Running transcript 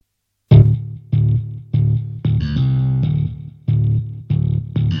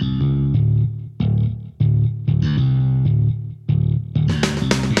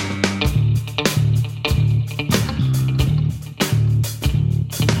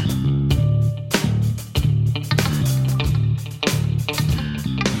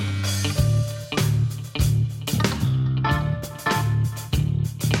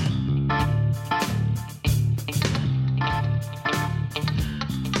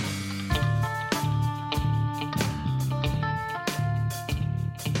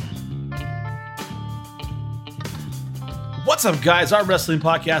What's up, guys? Our wrestling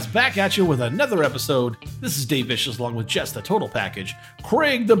podcast back at you with another episode. This is Dave Vicious along with Jess, the Total Package,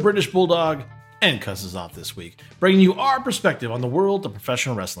 Craig, the British Bulldog, and Cuss is off this week, bringing you our perspective on the world of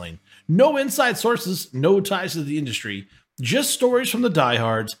professional wrestling. No inside sources, no ties to the industry, just stories from the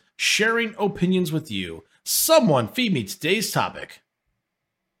diehards, sharing opinions with you. Someone feed me today's topic.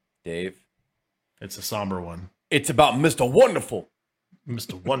 Dave. It's a somber one. It's about Mr. Wonderful.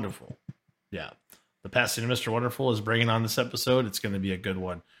 Mr. Wonderful. Yeah. The passing of Mr. Wonderful is bringing on this episode. It's going to be a good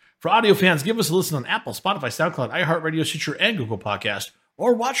one. For audio fans, give us a listen on Apple, Spotify, SoundCloud, iHeartRadio, Stitcher, and Google Podcast,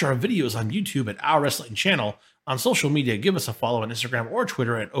 or watch our videos on YouTube at Our Wrestling Channel. On social media, give us a follow on Instagram or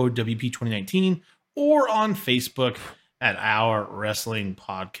Twitter at OWP2019, or on Facebook at Our Wrestling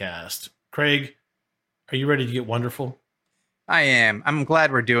Podcast. Craig, are you ready to get wonderful? I am. I'm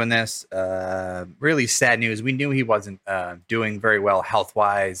glad we're doing this. Really sad news. We knew he wasn't doing very well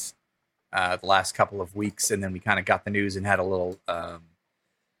health-wise the last couple of weeks, and then we kind of got the news and had a little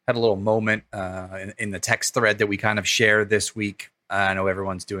moment in the text thread that we kind of share this week. I know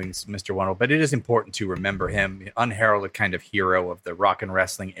everyone's doing Mr. Wonderful, but it is important to remember him, unheralded kind of hero of the rock and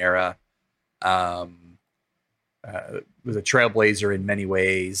wrestling era. Was a trailblazer in many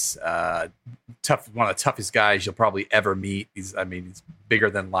ways. Tough, one of the toughest guys you'll probably ever meet. He's bigger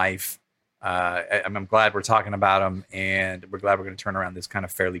than life. I'm glad we're talking about him, and we're glad we're going to turn around this kind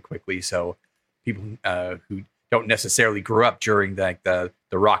of fairly quickly. So people who don't necessarily grew up during the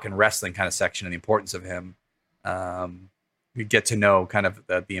rock and wrestling kind of section and the importance of him, we get to know kind of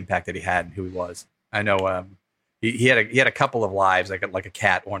the impact that he had and who he was. I know he had a couple of lives like a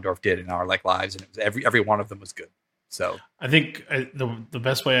cat Orndorff did in our lives, and it was every one of them was good. So I think the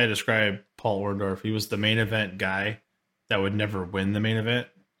best way I describe Paul Orndorff, he was the main event guy that would never win the main event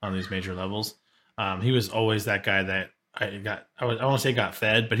on these major levels. He was always that guy that I want to say got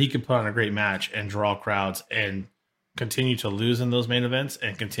fed, but he could put on a great match and draw crowds and continue to lose in those main events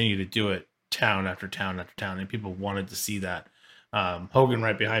and continue to do it town after town after town. And people wanted to see that. Hogan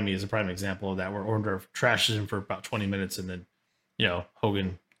right behind me is a prime example of that, where Orndorff trashes him for about 20 minutes and then,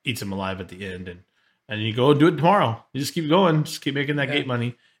 Hogan eats him alive at the end. And you go do it tomorrow. You just keep going, just keep making that gate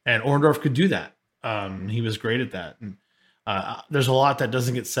money. And Orndorff could do that. He was great at that. And there's a lot that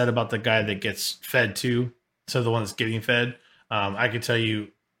doesn't get said about the guy that gets fed to. So the one that's getting fed. I could tell you,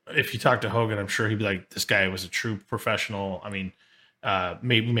 if you talk to Hogan, I'm sure he'd be like, this guy was a true professional. I mean,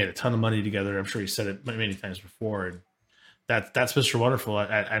 we made a ton of money together. I'm sure he said it many times before. And that's Mr. Wonderful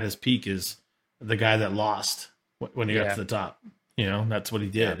at his peak, is the guy that lost when he got to the top. That's what he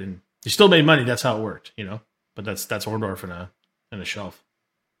did. Yeah. And he still made money. That's how it worked, but that's Orndorff in a shelf.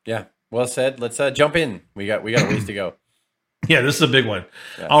 Yeah. Well said. Let's jump in. We got a ways to go. Yeah, this is a big one.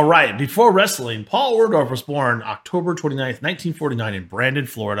 Yeah. All right. Before wrestling, Paul Orndorff was born October 29th, 1949 in Brandon,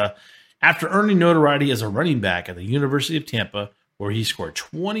 Florida, after earning notoriety as a running back at the University of Tampa, where he scored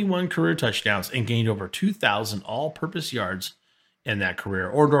 21 career touchdowns and gained over 2,000 all-purpose yards in that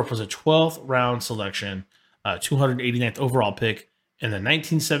career. Orndorff was a 12th round selection, 289th overall pick in the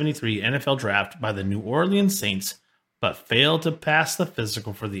 1973 NFL draft by the New Orleans Saints, but failed to pass the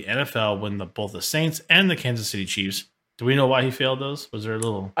physical for the NFL when both the Saints and the Kansas City Chiefs. Do we know why he failed those? Was there a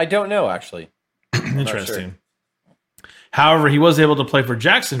little... I don't know, actually. Interesting. Sure. However, he was able to play for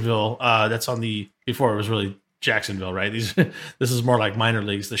Jacksonville. That's before it was really Jacksonville, right? This is more like minor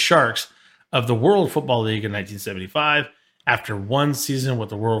leagues. The Sharks of the World Football League in 1975. After one season with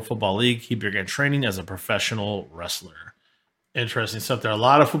the World Football League, he began training as a professional wrestler. Interesting stuff there. A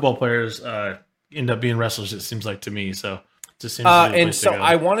lot of football players end up being wrestlers, it seems like to me. So it just seems and so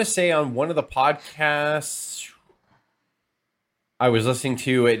I want to say on one of the podcasts I was listening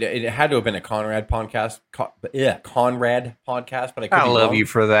to, it had to have been a Conrad podcast. Conrad podcast, but I love you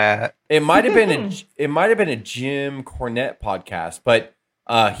for that. It might have been a Jim Cornette podcast, but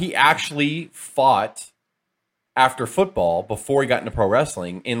he actually fought after football before he got into pro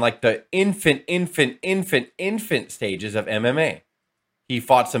wrestling in like the infant stages of MMA. He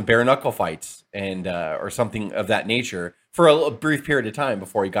fought some bare knuckle fights and or something of that nature for a brief period of time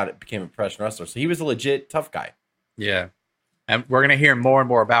before he became a professional wrestler. So he was a legit tough guy. Yeah. And we're going to hear more and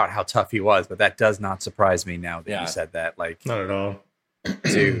more about how tough he was, but that does not surprise me now that you said that. Like, not at all.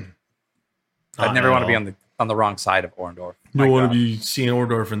 Dude. I'd never want to be on the wrong side of Orndorff. You don't want to be seeing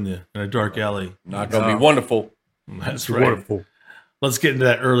Orndorff in a dark alley. Not going to be wonderful. That's right. Wonderful. Let's get into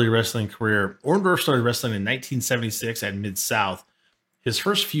that early wrestling career. Orndorff started wrestling in 1976 at Mid-South. His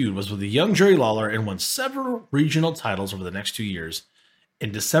first feud was with the young Jerry Lawler and won several regional titles over the next 2 years.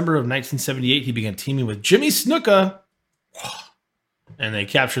 In December of 1978, he began teaming with Jimmy Snuka, and they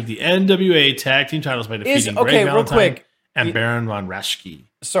captured the NWA tag team titles by defeating Greg Valentine and Baron von Raschke.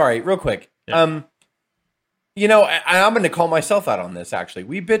 Sorry, real quick. Yeah. I'm going to call myself out on this, actually.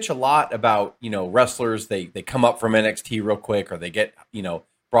 We bitch a lot about, wrestlers. They come up from NXT real quick, or they get,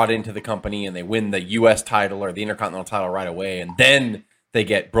 brought into the company and they win the U.S. title or the Intercontinental title right away. And then they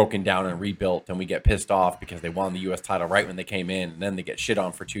get broken down and rebuilt, and we get pissed off because they won the U.S. title right when they came in, and then they get shit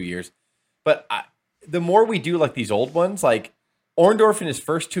on for 2 years. But the more we do like these old ones, like Orndorff in his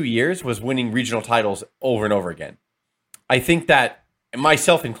first 2 years was winning regional titles over and over again. I think that,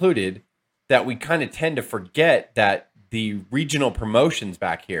 myself included, that we kind of tend to forget that the regional promotions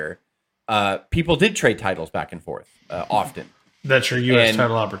back here, people did trade titles back and forth often. That's your U.S.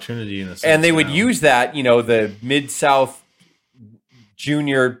 title opportunity in a sense. And they would use that, the Mid-South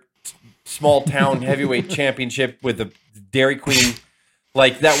Junior Small Town Heavyweight Championship with the Dairy Queen,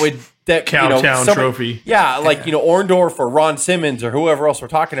 like Cowtown trophy. Yeah, Orndorff or Ron Simmons or whoever else we're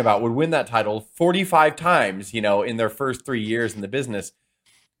talking about would win that title 45 times, in their first 3 years in the business.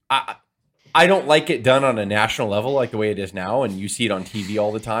 I don't like it done on a national level like the way it is now, and you see it on TV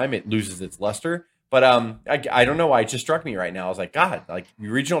all the time. It loses its luster. But I don't know why it just struck me right now. I was like, God, like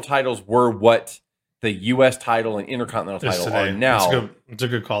regional titles were what the U.S. title and Intercontinental title are now. It's a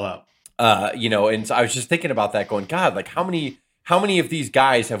good call out. And so I was just thinking about that, going, God, like how many of these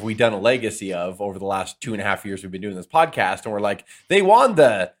guys have we done a legacy of over the last 2.5 years we've been doing this podcast, and we're like, they won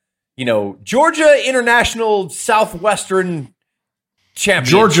the Georgia International Southwestern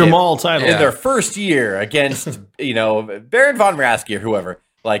Championship, Georgia Mall title in their first year against Baron von Raschke or whoever.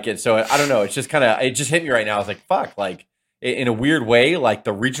 Like it, so I don't know. It's just it just hit me right now. I was like, fuck, like in a weird way, like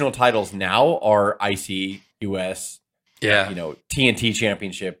the regional titles now are IC, US, TNT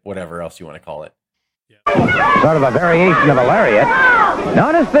Championship, whatever else you want to call it. Sort of a variation of a lariat.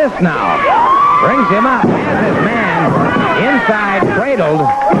 Notice this now. Brings him up, has his man inside cradled,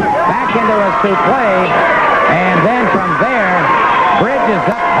 back into a suplex, and then from there, Bridges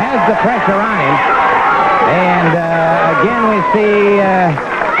up, has the pressure on him. And again, we see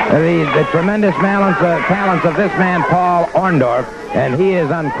the tremendous talents of this man, Paul Orndorff, and he is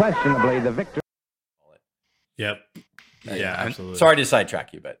unquestionably the victor. Yep. Yeah, absolutely. Sorry to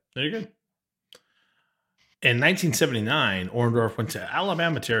sidetrack you, but there you go. In 1979, Orndorff went to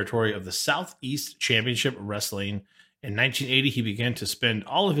Alabama territory of the Southeast Championship Wrestling. In 1980, he began to spend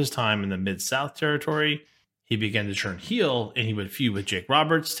all of his time in the Mid-South territory. He began to turn heel, and he would feud with Jake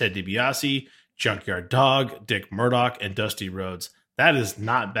Roberts, Ted DiBiase, Junkyard Dog, Dick Murdoch, and Dusty Rhodes. That is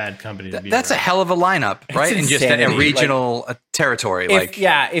not bad company to be That's around. a hell of a lineup, right? In just a regional territory.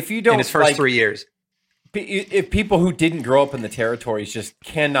 If you don't, in his first 3 years. If people who didn't grow up in the territories just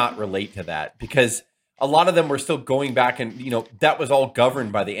cannot relate to that, because a lot of them were still going back and, that was all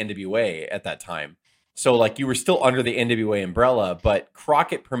governed by the NWA at that time. So, like, you were still under the NWA umbrella, but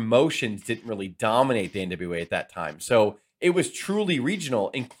Crockett Promotions didn't really dominate the NWA at that time. So it was truly regional,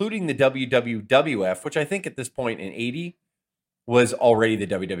 including the WWF, which I think at this point in 80 was already the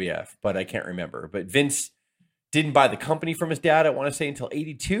WWF, but I can't remember. But Vince didn't buy the company from his dad, I want to say, until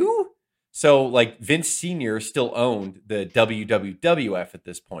 82. So, like, Vince Sr. still owned the WWF at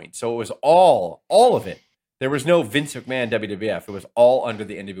this point. So it was all of it. There was no Vince McMahon WWF. It was all under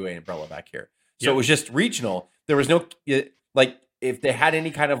the NWA umbrella back here. So It was just regional. There was no, if they had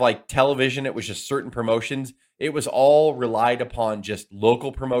any kind of, like, television, it was just certain promotions. It was all relied upon just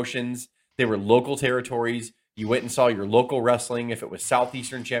local promotions. They were local territories. You went and saw your local wrestling, if it was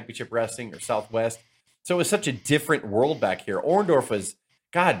Southeastern Championship Wrestling or Southwest. So it was such a different world back here. Orndorff was,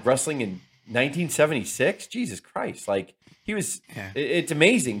 God, wrestling in 1976? Jesus Christ. Like, he was, it's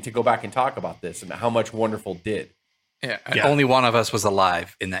amazing to go back and talk about this and how much Wonderful did. Yeah. Only one of us was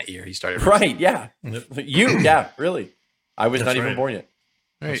alive in that year he started. Right, yeah. Really. I was not even born yet.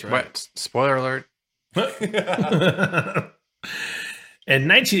 Right. What? Spoiler alert. In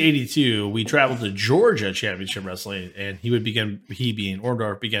 1982, we traveled to Georgia Championship Wrestling, and he being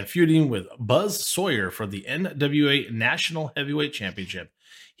Orndorff, began feuding with Buzz Sawyer for the NWA National Heavyweight Championship.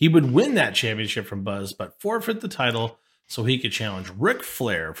 He would win that championship from Buzz, but forfeit the title so he could challenge Ric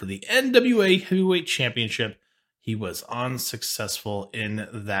Flair for the NWA Heavyweight Championship. He was unsuccessful in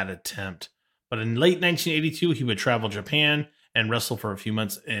that attempt. But in late 1982, he would travel Japan and wrestle for a few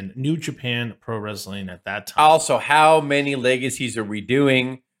months in New Japan Pro Wrestling at that time. Also, how many legacies are we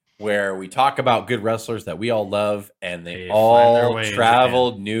doing where we talk about good wrestlers that we all love, and they all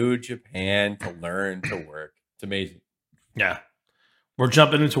traveled New Japan to learn to work? It's amazing. Yeah. We're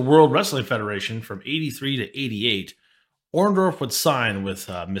jumping into World Wrestling Federation from 83 to 88. Orndorff would sign with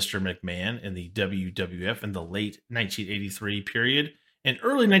Mr. McMahon in the WWF in the late 1983 period. In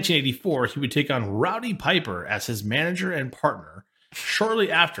early 1984, he would take on Rowdy Piper as his manager and partner.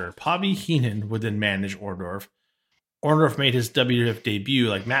 Shortly after, Bobby Heenan would then manage Orndorff. Orndorff made his WWF debut,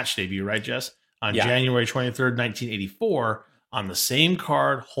 like match debut, right, Jess? On January 23rd, 1984, on the same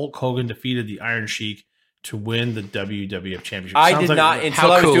card, Hulk Hogan defeated the Iron Sheik to win the WWF Championship. I did not,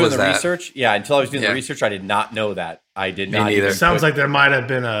 until I was doing the research. Yeah, until I was doing the Yeah. research, I did not know that. I did Me not. neither. It sounds like there might have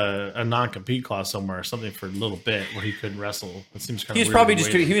been a non-compete clause somewhere or something for a little bit where he couldn't wrestle. It seems kind of He was weird probably to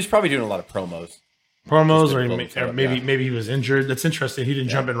just wait. he was probably doing a lot of promos. Promos, just to or build he himself up, maybe he was injured. That's interesting. He didn't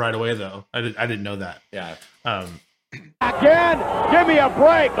jump in right away though. I didn't know that. Yeah. Again, give me a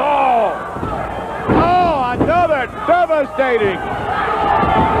break. Oh, another devastating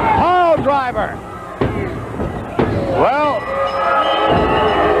pile driver. Well,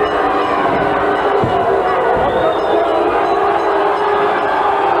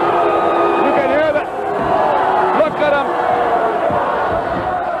 you can hear that. Look at him.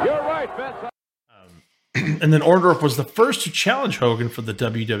 You're right, Vince. And then Orndorff was the first to challenge Hogan for the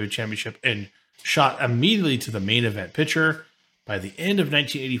WWF Championship and shot immediately to the main event picture. By the end of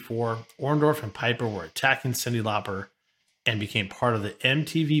 1984, Orndorff and Piper were attacking Cyndi Lauper and became part of the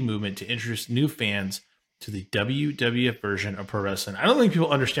MTV movement to introduce new fans to the WWF version of pro wrestling. I don't think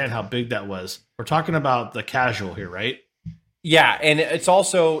people understand how big that was. We're talking about the casual here, right? Yeah, and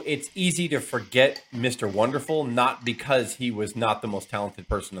it's easy to forget Mr. Wonderful, not because he was not the most talented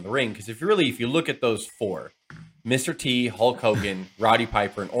person in the ring. Because if you look at those four, Mr. T, Hulk Hogan, Roddy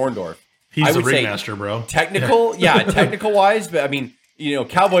Piper, and Orndorff, He's the ringmaster, bro. Technical wise, but I mean,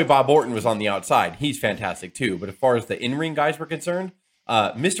 Cowboy Bob Orton was on the outside. He's fantastic too. But as far as the in-ring guys were concerned,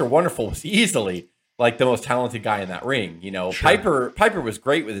 Mr. Wonderful was easily like the most talented guy in that ring. Sure. Piper was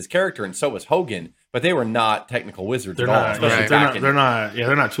great with his character, and so was Hogan. But they were not technical wizards at all. They're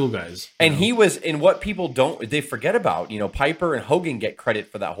not tool guys. And he was in what people they forget about. Piper and Hogan get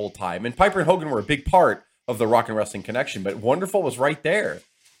credit for that whole time, and Piper and Hogan were a big part of the Rock and Wrestling Connection. But Wonderful was right there.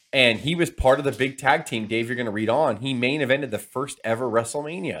 And he was part of the big tag team. Dave, you're going to read on. He main evented the first ever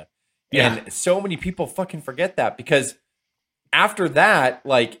WrestleMania. Yeah. And so many people fucking forget that because after that,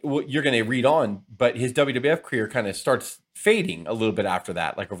 you're going to read on, but his WWF career kind of starts fading a little bit after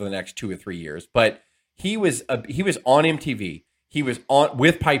that, like over the next 2 or 3 years. But he was on MTV. He was on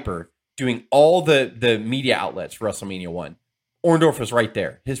with Piper doing all the media outlets for WrestleMania 1. Orndorff was right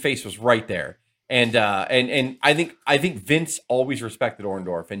there. His face was right there. And I think Vince always respected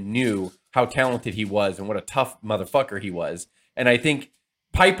Orndorff and knew how talented he was and what a tough motherfucker he was. And I think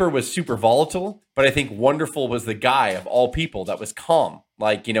Piper was super volatile, but I think Wonderful was the guy of all people that was calm,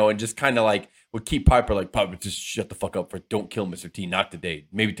 and just kind of would keep Piper Piper, just shut the fuck up don't kill Mr. T, not today,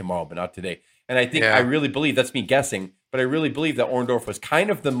 maybe tomorrow, but not today. And I think I really believe, that's me guessing, but I really believe that Orndorff was kind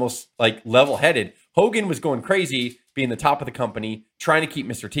of the most level-headed. Hogan was going crazy, being the top of the company, trying to keep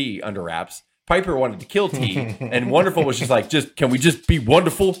Mr. T under wraps. Piper wanted to kill T, and Wonderful was just can we just be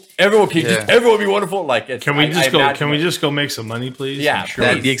wonderful? Everyone be wonderful. Can we just go make some money, please? Yeah, sure.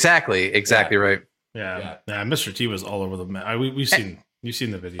 Exactly right. Yeah. Mr. T was all over the map. You've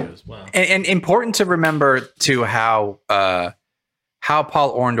seen the videos. Wow. And important to remember too how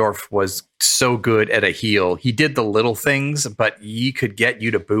Paul Orndorff was so good at a heel. He did the little things, but he could get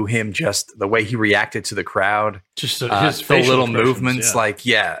you to boo him just the way he reacted to the just his little movements.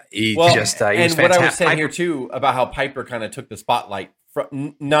 Yeah. He was fantastic. What I was saying here too about how Piper kind of took the spotlight,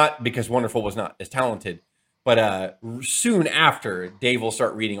 not because Wonderful was not as talented, but soon after, Dave will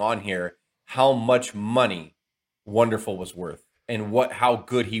start reading on here how much money Wonderful was worth and how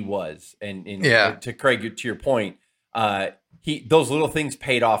good he was. And to Craig, to your point, those little things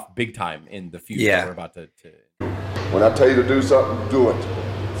paid off big time in the future. Yeah. We're about to. When I tell you to do something, do it.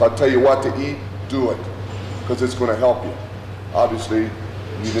 If I tell you what to eat, do it, because it's going to help you. Obviously,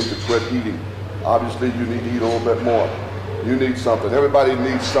 you need to quit eating. Obviously, you need to eat a little bit more. You need something. Everybody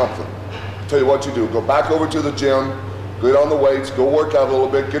needs something. I'll tell you what you do. Go back over to the gym, get on the weights, go work out a little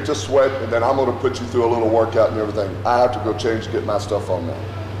bit, get your sweat, and then I'm going to put you through a little workout and everything. I have to go change to get my stuff on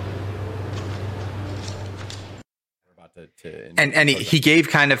now. And he gave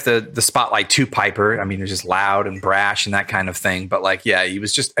kind of the spotlight to Piper. I mean, he was just loud and brash and that kind of thing. But he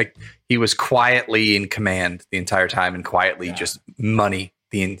was just he was quietly in command the entire time and quietly just money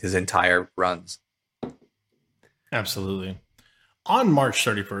his entire runs. Absolutely. On March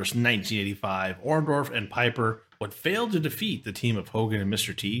 31st, 1985, Orndorff and Piper would fail to defeat the team of Hogan and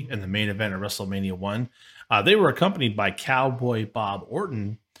Mr. T in the main event of WrestleMania 1. They were accompanied by Cowboy Bob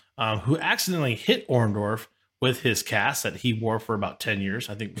Orton, who accidentally hit Orndorff with his cast that he wore for about 10 years.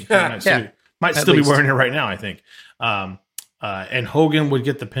 I think he might still be wearing it right now, I think. And Hogan would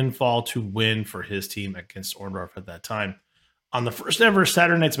get the pinfall to win for his team against Orndorff at that time. On the first ever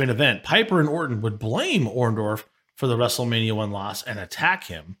Saturday Night's Main Event, Piper and Orton would blame Orndorff for the WrestleMania 1 loss and attack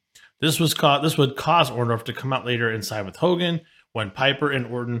him. This would cause Orndorff to come out later and side with Hogan when Piper and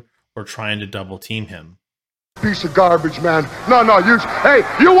Orton were trying to double team him. Piece of garbage, man. No, hey,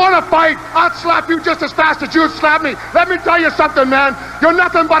 you want to fight? I'll slap you just as fast as you slap me. Let me tell you something, man. You're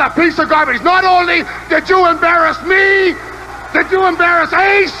nothing but a piece of garbage. Not only did you embarrass me, did you embarrass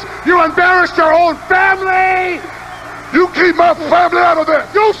Ace, you embarrassed your own family. You keep my family out of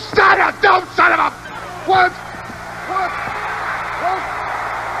this. You dumb son of a... What?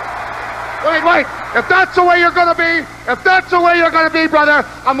 Wait. If that's the way you're going to be, brother,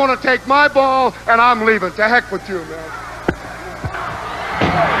 I'm going to take my ball and I'm leaving. To heck with you, man.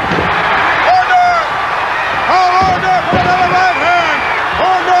 Orndorff with another right hand.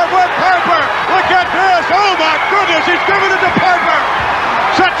 Orndorff with Piper. Look at this. Oh, my goodness. He's giving it to Piper.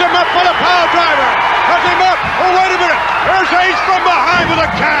 Sets him up for the pile driver. Has him up. Oh, wait a minute. There's Ace from behind with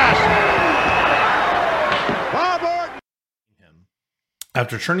a cast.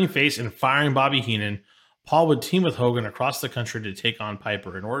 After turning face and firing Bobby Heenan, Paul would team with Hogan across the country to take on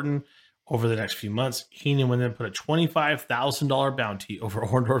Piper and Orton. Over the next few months, Heenan would then put a $25,000 bounty over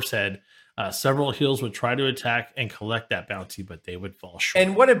Orndorff's head. Several heels would try to attack and collect that bounty, but they would fall short.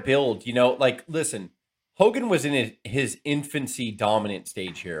 And what a build, listen, Hogan was in his infancy dominant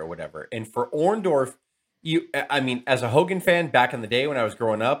stage here or whatever. And for Orndorff, as a Hogan fan back in the day when I was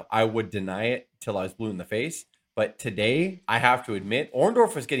growing up, I would deny it till I was blue in the face. But today, I have to admit,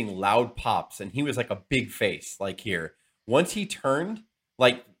 Orndorff was getting loud pops, and he was like a big face, like here. Once he turned,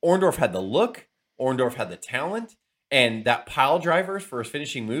 Orndorff had the look, Orndorff had the talent, and that pile driver for his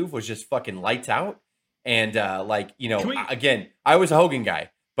finishing move was just fucking lights out. And, again, I was a Hogan guy,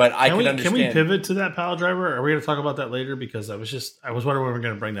 but I can understand. Can we pivot to that pile driver? Are we going to talk about that later? Because I was wondering when we were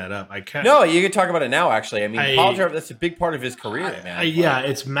going to bring that up. I can't. No, you can talk about it now, actually. Pile driver, that's a big part of his career, man.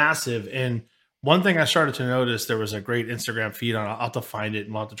 It's massive. And one thing I started to notice, there was a great Instagram feed on. I'll have to find it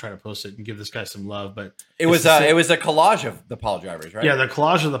and we'll have to try to post it and give this guy some love. But it was a collage of the pile drivers, right? Yeah, the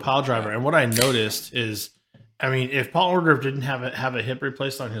collage of the pile driver. And what I noticed is, if Paul Orndorff didn't have a hip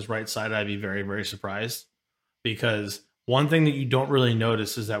replaced on his right side, I'd be very, very surprised. Because one thing that you don't really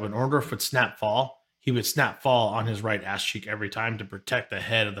notice is that when Orndorff would snap fall, he would snap fall on his right ass cheek every time to protect the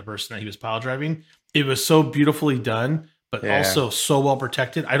head of the person that he was pile driving. It was so beautifully done, but also so well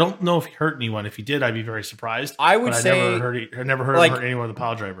protected. I don't know if he hurt anyone. If he did, I'd be very surprised. I would say I never heard him hurt anyone with a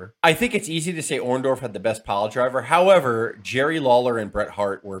pile driver. I think it's easy to say Orndorff had the best pile driver. However, Jerry Lawler and Bret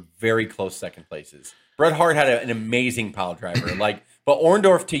Hart were very close second places. Bret Hart had an amazing pile driver, but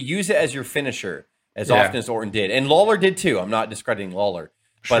Orndorff, to use it as your finisher as often as Orton did, and Lawler did too. I'm not discrediting Lawler,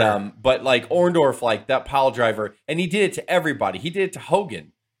 but Orndorff, that pile driver, and he did it to everybody. He did it to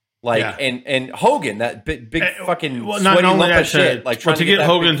Hogan. And Hogan, that big fucking sweaty lump of shit. To get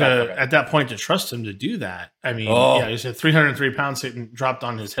Hogan to at that point to trust him to do that. He said 303 pounds dropped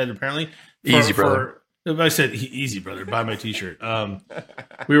on his head. Apparently, easy brother. I said easy brother. Buy my T-shirt.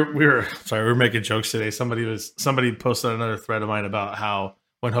 We were making jokes today. Somebody posted another thread of mine about how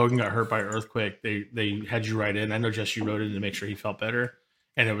when Hogan got hurt by an earthquake, they had you write in. I know Jesse wrote in to make sure he felt better,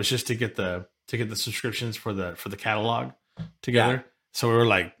 and it was just to get the subscriptions for the catalog together. Yeah. So we're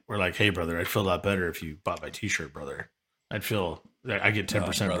like, hey brother, I'd feel a lot better if you bought my T-shirt, brother. I get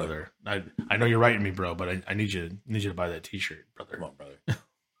 10%, brother. I know you're writing me, bro, but I need you to buy that T-shirt, brother. Come on, brother.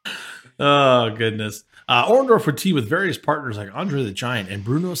 Oh goodness. Orndorff would team with various partners like Andre the Giant and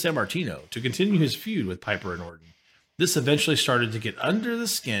Bruno Sammartino to continue his feud with Piper and Orton. This eventually started to get under the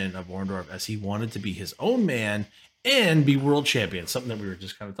skin of Orndorff as he wanted to be his own man and be world champion, something that we were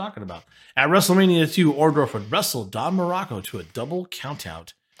just kind of talking about. At WrestleMania 2, Orndorff would wrestle Don Morocco to a double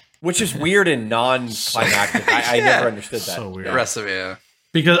countout. Which is weird and non-climactic. I never understood that. So weird. Yeah.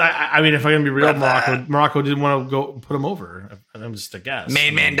 Because, if I'm going to be real, Morocco didn't want to go put him over. I'm just a guess.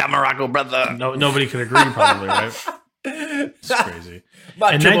 Main man Don Morocco, brother. Nobody could agree, probably, right? It's crazy.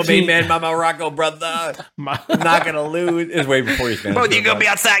 My triple main man, my Morocco, brother. I'm not going to lose. It's way before he's been. Bro, you going to be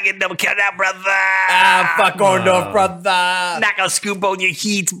outside getting double count out, brother. Fuck Orndorff, brother. Not going to scoop on your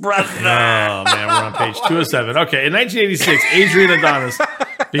heat, brother. Oh, man, we're on page 207. Okay, in 1986, Adrian Adonis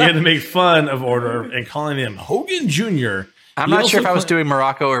began to make fun of Orndorff and calling him Hogan Jr. I'm not sure if I was doing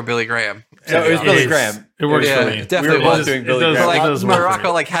Morocco or Billy Graham. So it was Billy Graham. It works for me. It definitely we were both doing Billy Graham.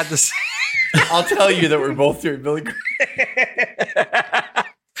 Morocco had this. I'll tell you that we're both doing Billy Graham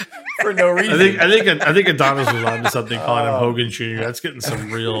for no reason. I think Adonis was onto something calling him Hogan Jr. That's getting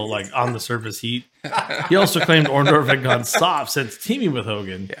some real on the surface heat. He also claimed Orndorff had gone soft since teaming with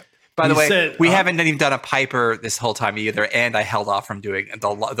Hogan. Yeah. By the way, we haven't even done a Piper this whole time either, and I held off from doing the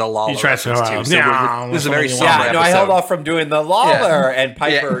Lawler. You tried to too. So this is a very somber episode. I held off from doing the Lawler and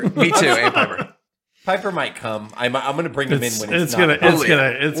Piper. Yeah, me too, and Piper. Piper might come. I'm going to bring him in when it's gonna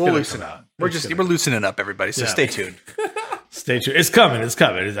come out. We're loosening up, everybody. So stay tuned. Stay tuned. It's coming. It's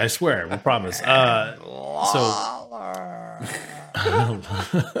coming. I swear. We promise.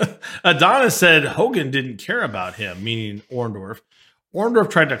 Adonis said Hogan didn't care about him, meaning Orndorff.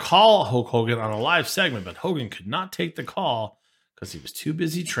 Orndorff tried to call Hulk Hogan on a live segment, but Hogan could not take the call because he was too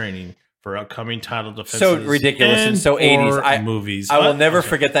busy training for upcoming title defenses. So ridiculous and so 80s. Movies. I will never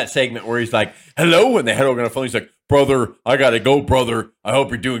forget that segment where he's like, hello, and they had Hogan on the phone. He's like, brother, I got to go, brother. I hope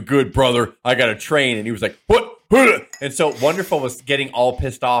you're doing good, brother. I got to train. And he was like, what? And so Wonderful was getting all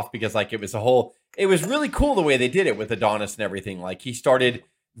pissed off because like it was really cool the way they did it with Adonis and everything. Like he started,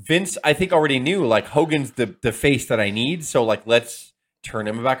 Vince, I think already knew like Hogan's the face that I need. So like, let's turn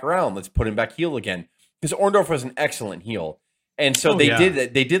him back around. Let's put him back heel again. Because Orndorff was an excellent heel. And so they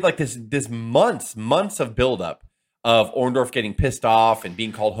did like this months of buildup of Orndorff getting pissed off and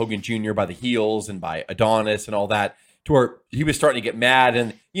being called Hogan Jr. by the heels and by Adonis and all that, to where he was starting to get mad.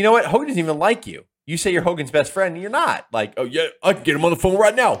 And you know what? Hogan doesn't even like you. You say you're Hogan's best friend, and you're not. Like, oh yeah, I can get him on the phone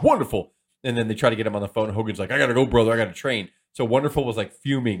right now. Wonderful. And then they try to get him on the phone. And Hogan's like, I gotta go, brother. I gotta train. So Wonderful was like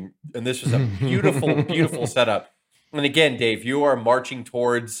fuming, and this was a beautiful, beautiful setup. And again, Dave, you are marching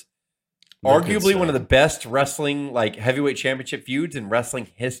towards arguably one of the best wrestling, like heavyweight championship feuds in wrestling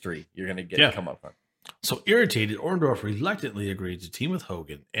history. You're going to come up on. So irritated, Orndorff reluctantly agreed to team with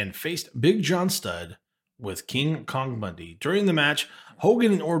Hogan and faced Big John Studd with King Kong Bundy. During the match,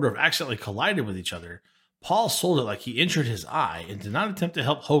 Hogan and Orndorff accidentally collided with each other. Paul sold it like he injured his eye and did not attempt to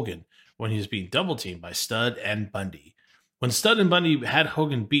help Hogan when he was being double teamed by Studd and Bundy. When Studd and Bundy had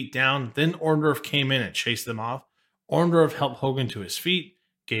Hogan beat down, then Orndorff came in and chased them off. Orndorff helped Hogan to his feet,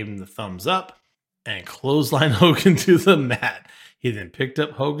 gave him the thumbs up, and clotheslined Hogan to the mat. He then picked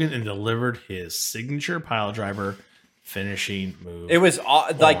up Hogan and delivered his signature piledriver finishing move. It was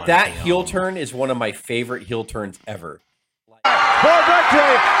like that heel turn is one of my favorite heel turns ever. For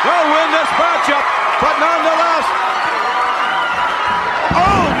victory, will win this matchup, but nonetheless.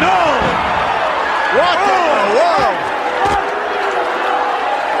 Oh no! What in the world?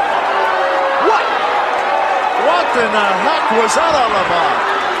 What in the heck was that all about?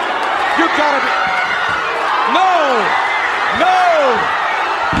 You gotta be. No!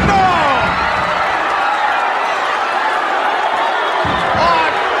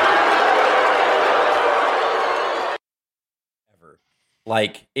 Ever.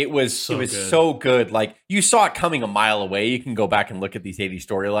 Like it was so good. Like you saw it coming a mile away. You can go back and look at these 80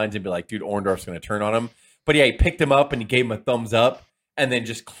 storylines and be like, dude, Orndorff's going to turn on him. But yeah, he picked him up and he gave him a thumbs up and then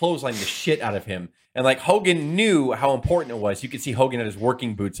just clotheslined the shit out of him. And like Hogan knew how important it was. You could see Hogan had his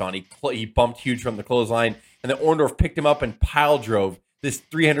working boots on. He bumped huge from the clothesline, and then Orndorff picked him up and pile drove this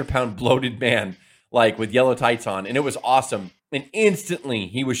 300-pound bloated man like with yellow tights on, and it was awesome. And instantly,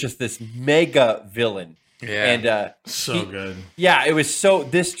 he was just this mega villain. Yeah, and good. Yeah, it was so.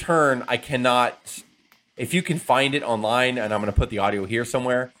 This turn, I cannot. If you can find it online, and I'm going to put the audio here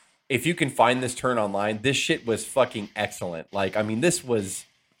somewhere. If you can find this turn online, this shit was fucking excellent. Like, I mean, this was.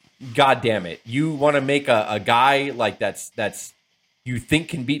 God damn it. You want to make a guy like that's you think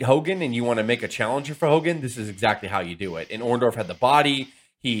can beat Hogan and you want to make a challenger for Hogan, this is exactly how you do it. And Orndorff had the body,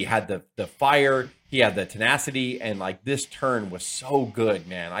 he had the fire, he had the tenacity, and like this turn was so good,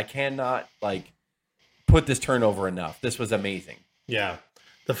 man. I cannot like put this turn over enough. This was amazing. Yeah.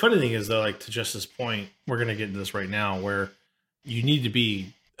 The funny thing is though, like to Justice's point, we're going to get into this right now where you need to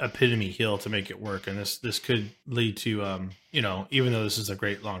be epitome heel to make it work, and this could lead to even though this is a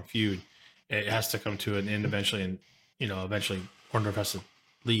great long feud, it has to come to an end eventually, and eventually Orndorff has to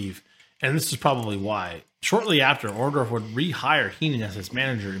leave, and this is probably why. Shortly after, Orndorff would rehire Heenan as his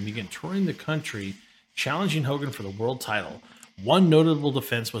manager and begin touring the country, challenging Hogan for the world title. One notable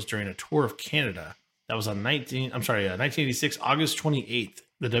defense was during a tour of Canada. That was on 1986, August 28th.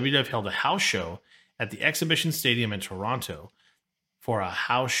 The WWF held a house show at the Exhibition Stadium in Toronto for a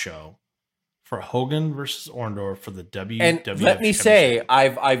house show for Hogan versus Orndorff for the WWF. And let me say,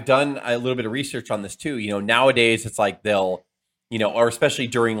 I've done a little bit of research on this too. Nowadays it's like they'll, or especially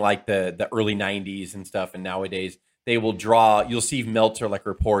during like the early 90s and stuff, and nowadays they will draw. You'll see Meltzer like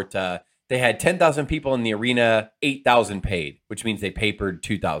report they had 10,000 people in the arena, 8,000 paid, which means they papered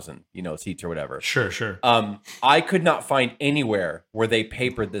 2,000, seats or whatever. Sure. I could not find anywhere where they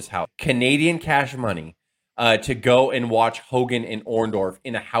papered this house. Canadian cash money. To go and watch Hogan and Orndorff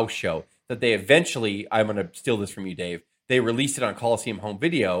in a house show that they eventually, I'm going to steal this from you, Dave, they released it on Coliseum Home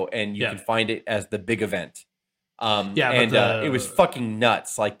Video, and you can find it as the big event. It was fucking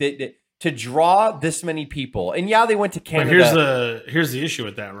nuts. Like, to draw this many people, and they went to Canada. But here's the issue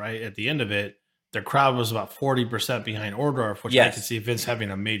with that, right? At the end of it, the crowd was about 40% behind Orndorff, which I could see Vince having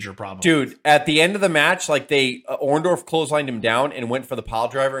a major problem. Dude, at the end of the match, like Orndorff clotheslined him down and went for the pile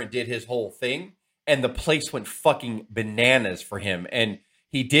driver and did his whole thing. and the place went fucking bananas for him. And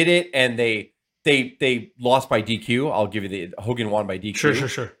he did it, and they lost by DQ. I'll give you Hogan won by DQ.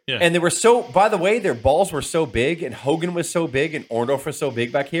 Sure. Yeah. And they were so, by the way, their balls were so big, and Hogan was so big, and Orndorff was so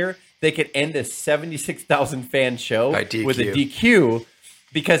big back here, they could end a 76,000 fan show with a DQ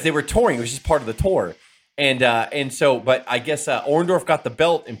because they were touring. It was just part of the tour. And so, but I guess Orndorff got the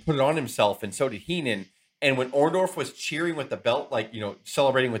belt and put it on himself, and so did Heenan. And when Orndorff was cheering with the belt, like,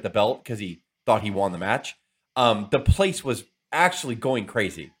 celebrating with the belt because he thought he won the match, the place was actually going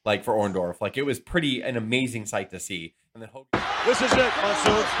crazy, like, for Orndorff. Like, it was an amazing sight to see. And then Hogan. This is it,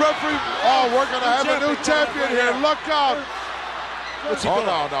 Monsoon. Referee. Oh, we're going to have a new champion here. Look out. No.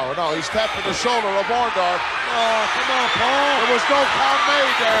 He's tapping the shoulder of Orndorff. Oh, come on, Paul. There was no count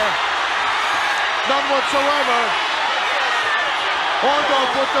made there. None whatsoever.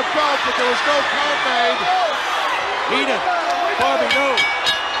 Orndorff with the belt, but there was no count made. Heenan. Bobby, no.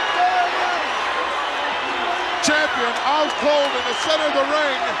 Champion out cold in the center of the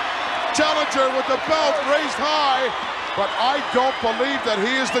ring. Challenger with the belt raised high, but I don't believe that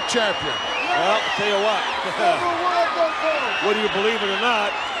he is the champion. Well, I'll tell you what. Whether you believe it or not.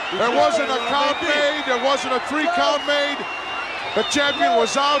 There wasn't a count made. There wasn't a 3 count made. The champion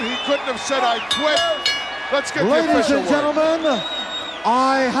was out. He couldn't have said, I quit. Let's get the official Ladies and gentlemen,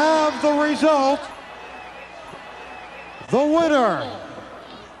 I have the result. The winner,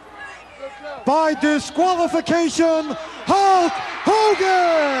 by disqualification, Hulk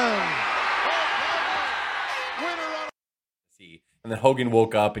Hogan! And then Hogan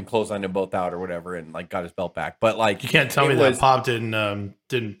woke up and clotheslined them both out or whatever, and like got his belt back. But like, you can't tell me that Pop didn't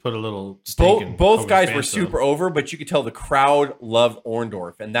put a little stake in both guys fans, were super over, but you could tell the crowd loved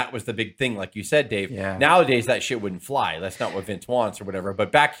Orndorff, and that was the big thing, like you said, Dave. Yeah. Nowadays that shit wouldn't fly. That's not what Vince wants or whatever.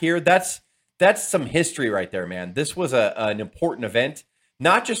 But back here, that's some history right there, man. This was an important event,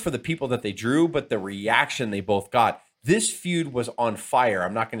 not just for the people that they drew, but the reaction they both got. This feud was on fire.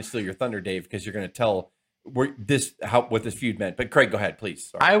 I'm not going to steal your thunder, Dave, because you're going to tell what this feud meant. But Craig, go ahead,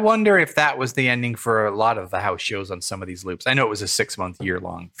 please. Sorry. I wonder if that was the ending for a lot of the house shows on some of these loops. I know it was a 6-month,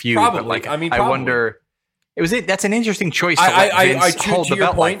 year-long feud, Probably. but like, probably. I wonder. That's an interesting choice to let Vince hold the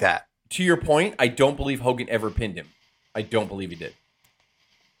belt like that. To your point, I don't believe Hogan ever pinned him. I don't believe he did.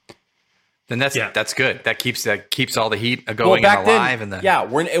 Then that's good. That keeps all the heat going and alive.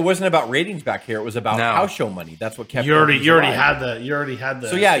 It wasn't about ratings back here. It was about house show money. That's what kept. You already had the.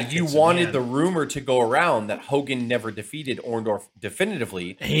 So yeah, you wanted the rumor to go around that Hogan never defeated Orndorff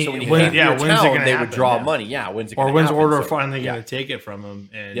definitively. So when he came to your town, they would draw money. Yeah, when's it going to happen? Or when's Orndorff finally going to take it from him?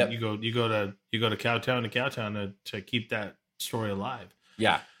 And you go to Cowtown to keep that story alive.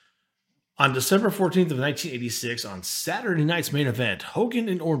 Yeah. On December 14th of 1986, on Saturday night's main event, Hogan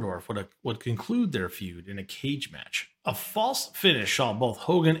and Orndorff would conclude their feud in a cage match. A false finish saw both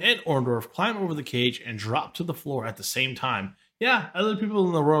Hogan and Orndorff climb over the cage and drop to the floor at the same time. Yeah, other people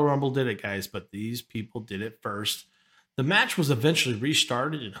in the Royal Rumble did it, guys, but these people did it first. The match was eventually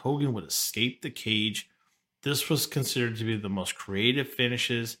restarted and Hogan would escape the cage. This was considered to be the most creative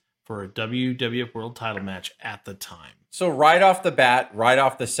finishes for a WWF World Title match at the time. So right off the bat, right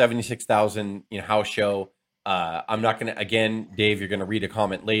off the 76,000 house show, I'm not going to, again, Dave, you're going to read a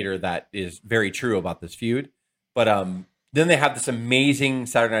comment later that is very true about this feud. But then they have this amazing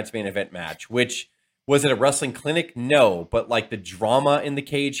Saturday Night's Main Event match, which was it a wrestling clinic? No, but like the drama in the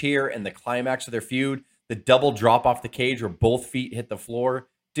cage here and the climax of their feud, the double drop off the cage where both feet hit the floor.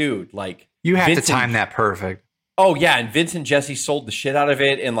 Dude, like. You have to time that perfect. Oh, yeah. And Vince and Jesse sold the shit out of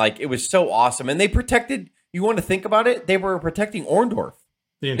it. And like, it was so awesome. And they protected. You want to think about it? They were protecting Orndorff.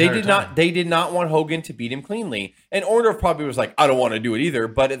 They did not want Hogan to beat him cleanly. And Orndorff probably was like, I don't want to do it either.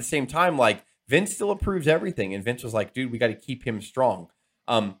 But at the same time, like, Vince still approves everything. And Vince was like, dude, we got to keep him strong.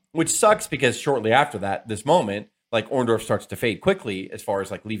 Which sucks because shortly after that, this moment, like Orndorff starts to fade quickly as far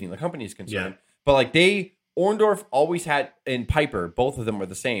as like leaving the company is concerned. Yeah. But like Orndorff always had, and Piper, both of them were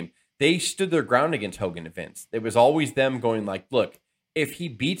the same. They stood their ground against Hogan and Vince. It was always them going like, look, if he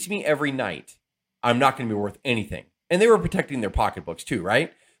beats me every night, I'm not going to be worth anything. And they were protecting their pocketbooks too,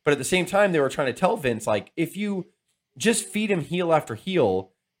 right? But at the same time, they were trying to tell Vince, like, if you just feed him heel after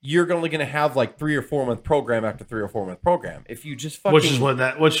heel, you're only going to have like 3 or 4 month program after 3 or 4 month program. If you just fucking, which is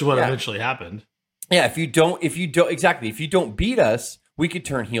what eventually happened. Yeah, if you don't beat us, we could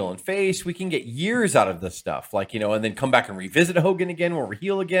turn heel and face. We can get years out of this stuff, like, and then come back and revisit Hogan again when we're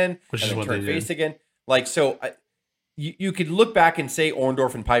heel again, which and is then what turn they face did. again. Like, so you could look back and say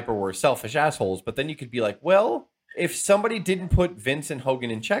Orndorff and Piper were selfish assholes, but then you could be like, well, if somebody didn't put Vince and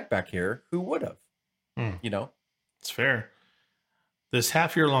Hogan in check back here, who would have? It's fair. this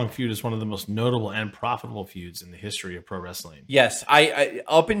half-year-long feud is one of the most notable and profitable feuds in the history of pro wrestling. Yes, I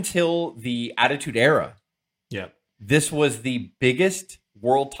up until the Attitude Era, this was the biggest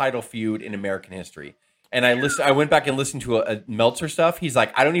world title feud in American history. And I went back and listened to a Meltzer stuff. He's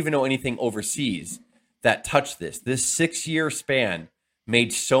like, I don't even know anything overseas that touched this. This 6-year span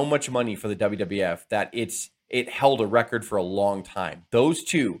made so much money for the WWF that it held a record for a long time. Those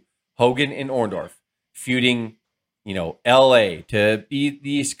two, Hogan and Orndorff, feuding, LA to the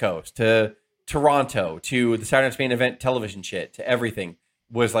East Coast, to Toronto, to the Saturday Night's Main Event television shit, to everything,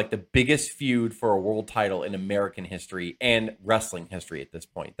 was like the biggest feud for a world title in American history and wrestling history at this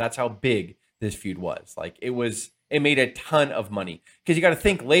point. That's how big this feud was. Like, it made a ton of money. Because you got to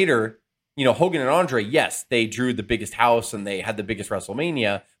think later, Hogan and Andre, yes, they drew the biggest house and they had the biggest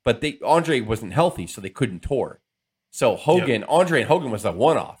WrestleMania, but Andre wasn't healthy, so they couldn't tour. So Andre and Hogan was a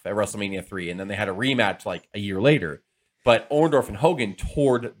one-off at WrestleMania 3, and then they had a rematch like a year later. But Orndorff and Hogan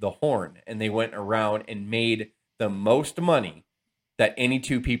toured the Horn, and they went around and made the most money that any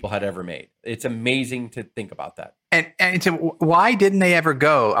two people had ever made. It's amazing to think about that. And so why didn't they ever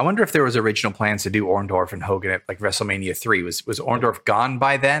go? I wonder if there was original plans to do Orndorff and Hogan at like WrestleMania 3. Was Orndorff gone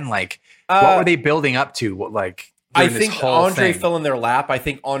by then? Like, what were they building up to? I think Andre fell in their lap. I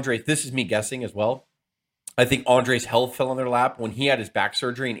think Andre, this is me guessing as well. I think Andre's health fell in their lap when he had his back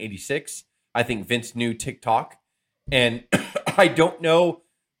surgery in '86. I think Vince knew TikTok. And I don't know,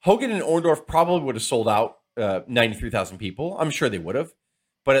 Hogan and Orndorff probably would have sold out 93,000 people. I'm sure they would have.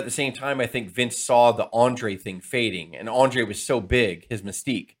 But at the same time, I think Vince saw the Andre thing fading. And Andre was so big, his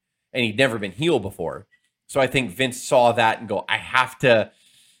mystique, and he'd never been heel before. So I think Vince saw that and go, I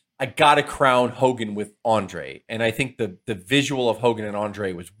got to crown Hogan with Andre. And I think the visual of Hogan and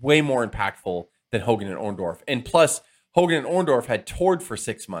Andre was way more impactful than Hogan and Orndorff. And plus, Hogan and Orndorff had toured for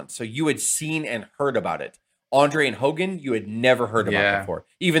 6 months. So you had seen and heard about it. Andre and Hogan, you had never heard about before.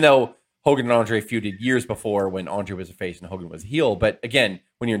 Even though Hogan and Andre feuded years before when Andre was a face and Hogan was a heel. But again,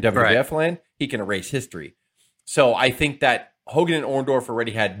 when you're in WWF land, he can erase history. So I think that Hogan and Orndorff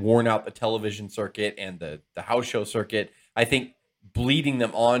already had worn out the television circuit and the house show circuit. I think bleeding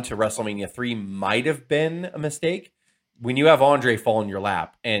them on to WrestleMania 3 might have been a mistake. When you have Andre fall in your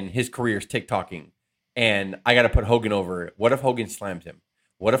lap and his career's TikToking and I got to put Hogan over, what if Hogan slammed him?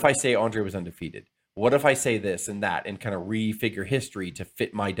 What if I say Andre was undefeated? What if I say this and that and kind of refigure history to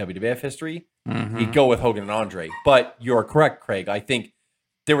fit my WWF history? You'd go with Hogan and Andre. But you're correct, Craig. I think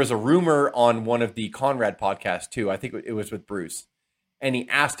there was a rumor on one of the Conrad podcasts, too. I think it was with Bruce. And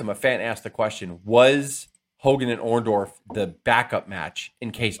a fan asked the question, was Hogan and Orndorff the backup match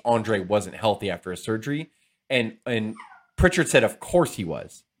in case Andre wasn't healthy after his surgery? And Pritchard said, of course he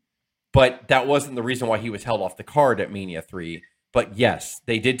was. But that wasn't the reason why he was held off the card at Mania 3. But yes,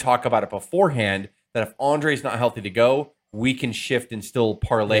 they did talk about it beforehand, that if Andre's not healthy to go, we can shift and still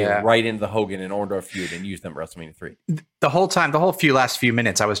parlay right into the Hogan and Orndorff feud and use them at WrestleMania 3. The whole last few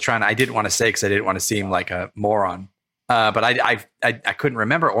minutes, I didn't want to say because I didn't want to seem like a moron. But I couldn't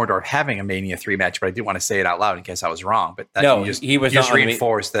remember Orndorff having a Mania 3 match, but I did want to say it out loud in case I was wrong. But he was just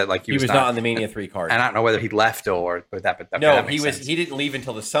reinforced that like he was not on the Mania 3 card. And I don't know whether he left or that. But no, he didn't leave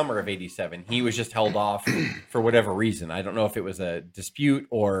until the summer of '87. He was just held off for whatever reason. I don't know if it was a dispute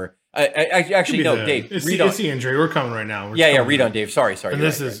or. Actually, no, Dave. It's the injury. We're coming right now. Read on, Dave. Sorry. And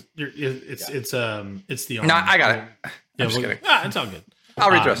this is it's the arm. No, I got it. Yeah, it's all good. I'll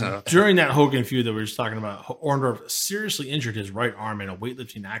read the rest of it. During that Hogan feud that we were just talking about, Orndorff seriously injured his right arm in a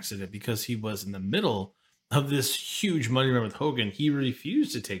weightlifting accident because he was in the middle of this huge money run with Hogan. He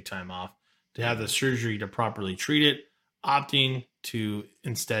refused to take time off to have the surgery to properly treat it, opting to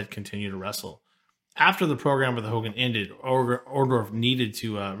instead continue to wrestle. After the program with Hogan ended, Orndorff needed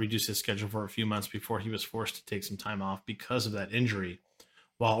to reduce his schedule for a few months before he was forced to take some time off because of that injury.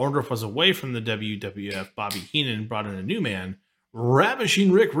 While Orndorff was away from the WWF, Bobby Heenan brought in a new man,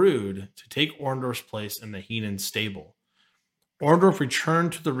 Ravishing Rick Rude, to take Orndorff's place in the Heenan stable. Orndorff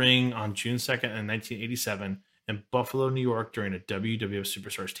returned to the ring on June 2nd in 1987 in Buffalo, New York during a WWF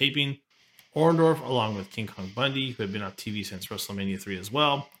Superstars taping. Orndorff, along with King Kong Bundy, who had been off TV since WrestleMania 3 as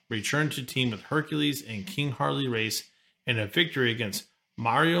well, returned to team with Hercules and King Harley Race in a victory against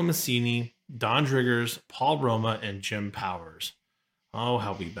Mario Massini, Don Driggers, Paul Roma, and Jim Powers. Oh,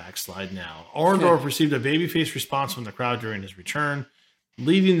 how we backslide now. Orndorff received a babyface response from the crowd during his return,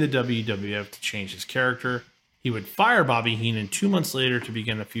 leading the WWF to change his character. He would fire Bobby Heenan 2 months later to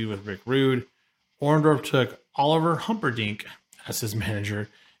begin a feud with Rick Rude. Orndorff took Oliver Humperdinck as his manager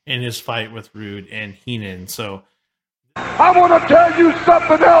in his fight with Rude and Heenan. So, I want to tell you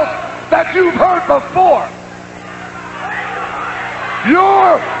something else that you've heard before.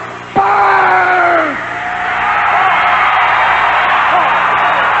 You're fired!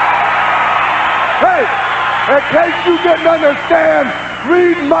 In case you didn't understand,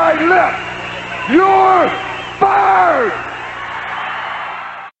 read my lips. You're fired!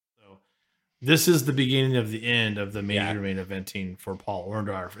 This is the beginning of the end of the major main eventing for Paul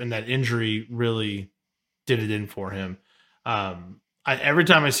Orndorff, and that injury really did it in for him. Every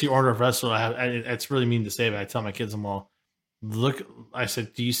time I see Orndorff wrestle, it's really mean to say, but I tell my kids, I'm all, look, I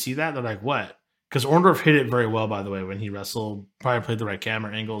said, do you see that? They're like, what? Because Orndorff hit it very well, by the way, when he wrestled, probably played the right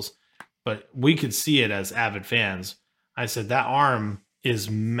camera angles, but we could see it as avid fans. I said, that arm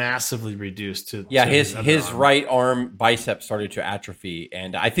is massively reduced to his right arm bicep started to atrophy,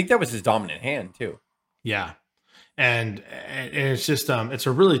 and I think that was his dominant hand too. Yeah, and it's just it's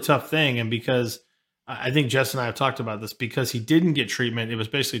a really tough thing, and because I think Jess and I have talked about this, because he didn't get treatment, it was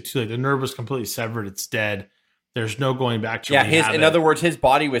basically too late. The nerve was completely severed; it's dead. There's no going back to in other words, his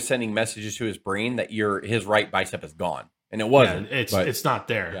body was sending messages to his brain that his right bicep is gone, and it wasn't. Yeah, it's not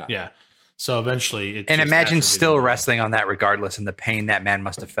there. Yeah. So eventually, imagine still wrestling on that regardless, and the pain that man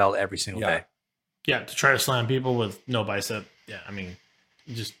must have felt every single day. Yeah, to try to slam people with no bicep. Yeah, I mean,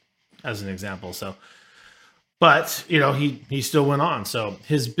 just as an example. So, but he still went on. So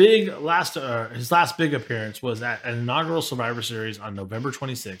his last big appearance was at an inaugural Survivor Series on November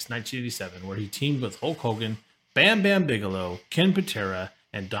 26, 1987, where he teamed with Hulk Hogan, Bam Bam Bigelow, Ken Patera,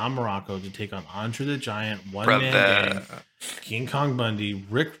 and Don Morocco to take on Andre the Giant, One Man Gang, King Kong Bundy,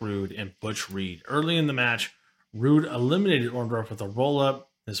 Rick Rude, and Butch Reed. Early in the match, Rude eliminated Orndorff with a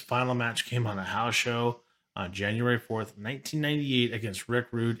roll-up. His final match came on a house show on January 4th, 1998 against Rick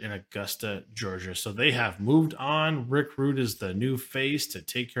Rude in Augusta, Georgia. So they have moved on. Rick Rude is the new face to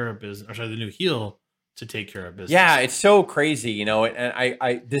take care of business. The new heel to take care of business. Yeah, it's so crazy, and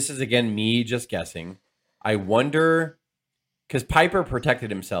I this is, again, me just guessing. I wonder... Because Piper protected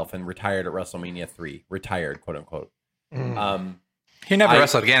himself and retired at WrestleMania 3. Retired, quote unquote. He never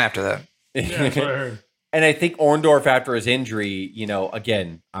wrestled again after that. Yeah, that's what I heard. And I think Orndorff, after his injury,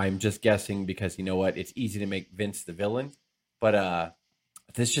 again, I'm just guessing because you know what? It's easy to make Vince the villain. But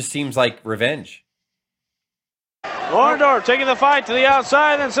this just seems like revenge. Orndorff taking the fight to the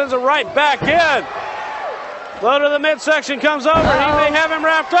outside and sends it right back in. Low to the midsection, comes over. He may have him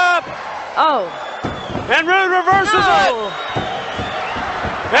wrapped up. And Rude reverses it.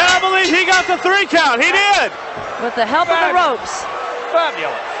 And I believe he got the 3 count. He did. With the help of the ropes.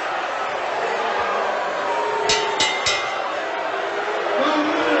 Fabulous.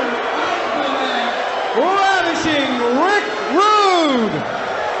 Ravishing Rick Rude.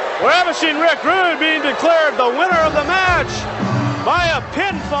 Ravishing Rick Rude being declared the winner of the match by a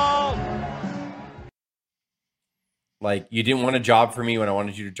pinfall. Like, you didn't want a job for me when I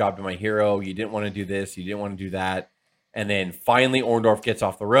wanted you to job to my hero. You didn't want to do this. You didn't want to do that. And then finally Orndorff gets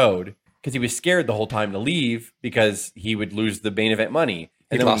off the road because he was scared the whole time to leave because he would lose the main event money.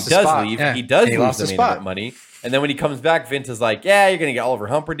 And then when he does leave, he does lose the main event money. And then when he comes back, Vince is like, yeah, you're going to get Oliver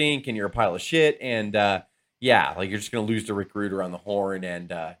Humperdinck and you're a pile of shit. And you're just going to lose to Rick Rude around the horn. And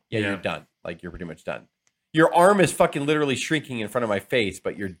you're done. Like, you're pretty much done. Your arm is fucking literally shrinking in front of my face,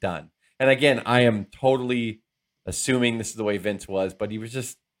 but you're done. And again, I am totally assuming this is the way Vince was, but he was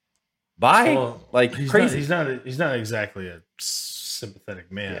just crazy. He's not exactly a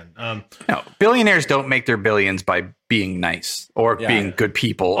sympathetic man. No, billionaires don't make their billions by being nice or being good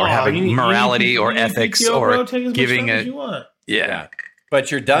people or having morality or ethics or giving a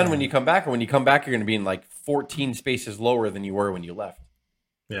But you're done when you come back, and when you come back, you're going to be in like 14 spaces lower than you were when you left.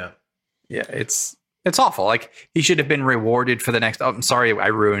 Yeah, it's awful. Like, he should have been rewarded for the next. Oh, I'm sorry, I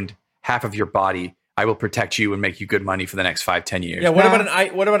ruined half of your body. I will protect you and make you good money for the next 5-10 years. Yeah. What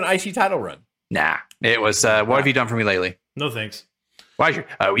about an IC title run? Nah, it was. What have you done for me lately? No thanks. Why?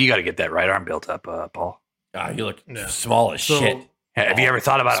 You got to get that right arm built up, Paul. You look small as shit. Have you ever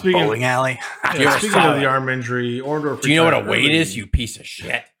thought about a bowling alley? Speaking of the arm injury, Orndorff. Do you know what a weight is? You piece of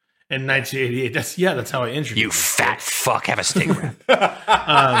shit. In 1988, that's how I injured you. Fat fuck. Have a steak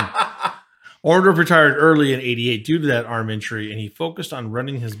wrap. Orndorff retired early in 88 due to that arm injury, and he focused on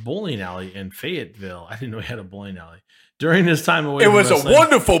running his bowling alley in Fayetteville. I didn't know he had a bowling alley. During his time away from wrestling, it was a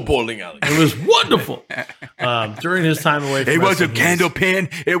wonderful bowling alley. It was wonderful. During his time away from wrestling. It was a candle pin.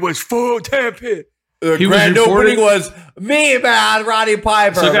 It was full pin. The grand opening was me, man, Roddy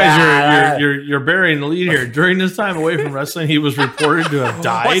Piper. So, guys, you're burying the lead here. During his time away from wrestling, he was reported to have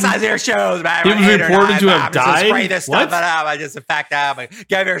died. What size of your shoes, man? He was reported to have died. Spray this stuff up. I just infect them.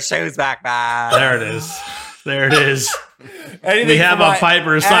 Give your shoes back, man. There it is. There it is. We have a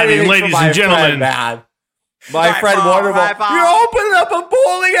Piper signing, ladies and gentlemen. My friend Wonderful, you're opening up a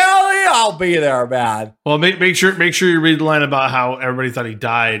bowling alley. I'll be there, man. Well, make sure you read the line about how everybody thought he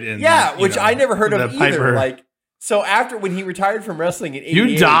died. Which I never heard of either. Like, So after when he retired from wrestling in 88,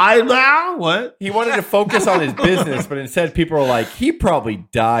 You died now? What? he wanted to focus on his business, but instead people are like, he probably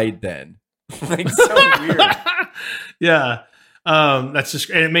died then. Like, so weird. Yeah. That's just,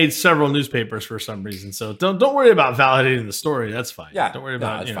 and it made several newspapers for some reason. So don't worry about validating the story. That's fine. Yeah. Don't worry No,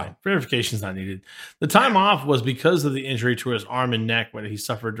 about, it's fine. verification's not needed. The time off was because of the injury to his arm and neck that he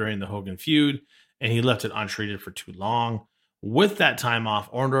suffered during the Hogan feud, and he left it untreated for too long. With that time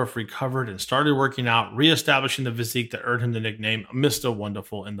off, Orndorff recovered and started working out, reestablishing the physique that earned him the nickname Mr.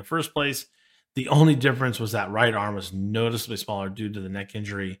 Wonderful in the first place. The only difference was that right arm was noticeably smaller due to the neck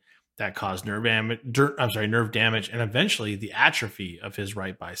injury that caused nerve damage, and eventually the atrophy of his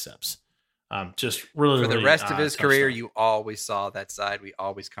right biceps. Just really For the really, rest of his tough career, stuff. you always saw that side. We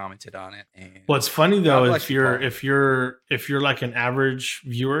always commented on it. And What's funny though, God bless you, Paul. if you're like an average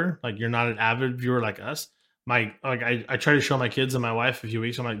viewer, like you're not an avid viewer like us, I try to show my kids and my wife a few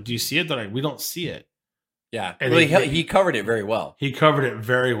weeks. I'm like, do you see it? They're like, we don't see it. Yeah. And Well, they- he covered it very well. He covered it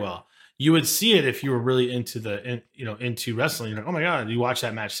very well. You would see it if you were really into into wrestling. You're like, oh my god, you watch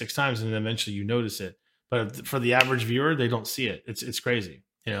that match 6 times and then eventually you notice it. But for the average viewer, they don't see it. It's crazy,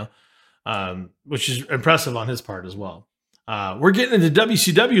 which is impressive on his part as well. We're getting into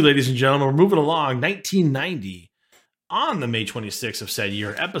WCW, ladies and gentlemen. We're moving along. 1990, on the May 26th of said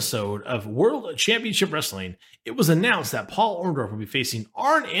year episode of World Championship Wrestling, it was announced that Paul Orndorff will be facing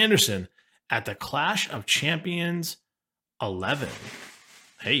Arn Anderson at the Clash of Champions 11.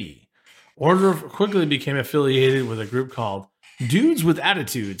 Hey. Orndorff quickly became affiliated with a group called Dudes with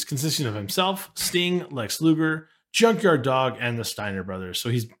Attitudes, consisting of himself, Sting, Lex Luger, Junkyard Dog, and the Steiner brothers. So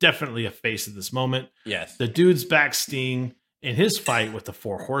he's definitely a face at this moment. Yes. The Dudes back Sting in his fight with the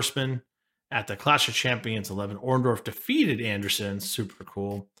Four Horsemen. At the Clash of Champions 11, Orndorff defeated Anderson. Super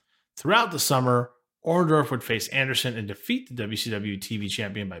cool. Throughout the summer, Orndorff would face Anderson and defeat the WCW TV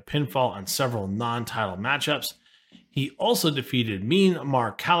champion by pinfall on several non-title matchups. He also defeated Mean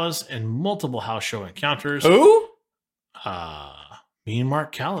Mark Callis in multiple house show encounters. Who? Mean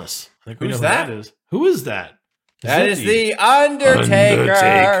Mark Callis. I think we Who's know that? who that is. Who is that? That is the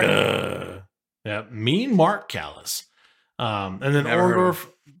Undertaker. Yeah, Mean Mark Callis. And then Never heard of Orndorff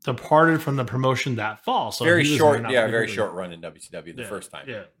departed from the promotion that fall. So Very he was short, not yeah, really very good. short run in WCW the first time.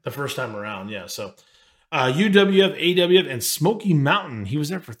 Yeah, the first time around. Yeah, so UWF, AWF, and Smoky Mountain. He was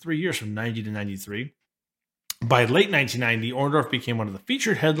there for 3 years, from 90 to 93. By late 1990, Orndorff became one of the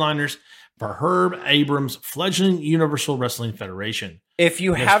featured headliners for Herb Abrams' fledgling Universal Wrestling Federation. If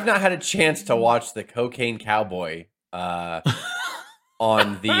you have not had a chance to watch the Cocaine Cowboy on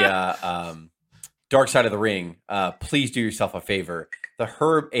the Dark Side of the Ring, please do yourself a favor. The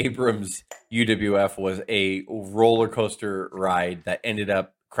Herb Abrams UWF was a roller coaster ride that ended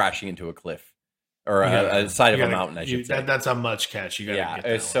up crashing into a cliff. Or a side of a mountain, I should say. That's a much catch. You gotta get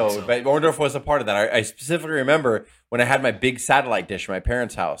that so, one, so. But Orndorff was a part of that. I specifically remember when I had my big satellite dish in my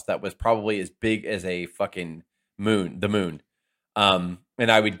parents' house that was probably as big as a fucking moon, the moon. And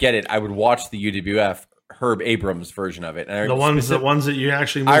I would get it. I would watch the UWF Herb Abrams version of it. And the ones that you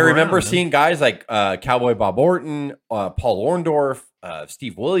actually move I remember around, seeing guys like Cowboy Bob Orton, Paul Orndorff,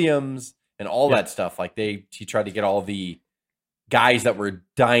 Steve Williams, and all that stuff. Like he tried to get all the guys that were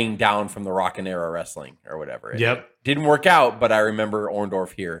dying down from the Rockin' Era wrestling or whatever. Yep. Didn't work out, but I remember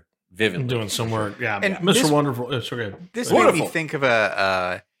Orndorff here vividly. doing some work. Yeah. And Mr. this- Wonderful. It's okay. This Wonderful. made me think of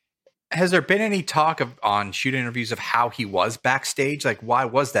has there been any talk on shoot interviews of how he was backstage? Like, why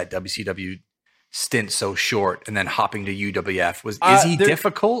was that WCW stint so short and then hopping to UWF? Is he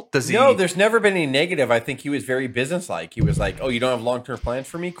difficult? No, there's never been any negative. I think he was very businesslike. He was like, "Oh, you don't have long-term plans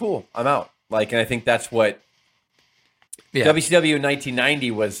for me? Cool, I'm out." Like, and I think that's what WCW in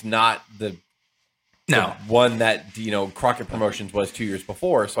 1990 was not the one that Crockett Promotions was 2 years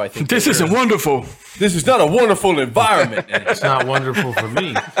before. So I think this isn't wonderful. This is not a wonderful environment. It's not wonderful for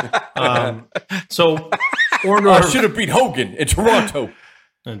me. So Orndorff should have beat Hogan in Toronto.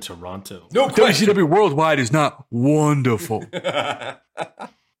 In Toronto. No question. WCW Worldwide is not wonderful.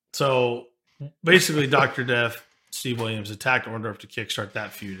 So basically, Dr. Death, Steve Williams attacked Orndorff to kickstart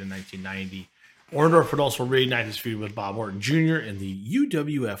that feud in 1990. Orndorff would also reignite his feud with Bob Orton Jr. in the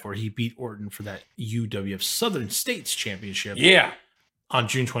UWF, where he beat Orton for that UWF Southern States Championship. Yeah. On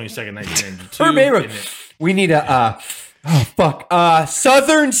June 22nd, 1992. Herb Abrams. We need a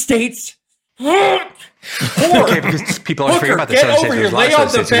Southern States. Okay, because people are forgetting about the Get Southern over States. here, There's a lot lay of on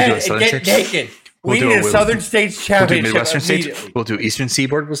Southern the States. We'll do bed a Southern and get States. naked. We need a Southern States We'll do championship. Midwestern states. immediately. We'll do Eastern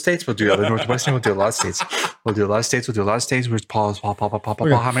Seaboard states. We'll do other Northwestern. We'll do a lot of states. We'll do a lot of states. We'll do a lot of states. Where's Paul?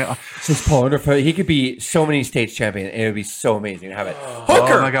 How many? Since Paul Orndorff, he could be so many states champion, and it would be so amazing to have it. Oh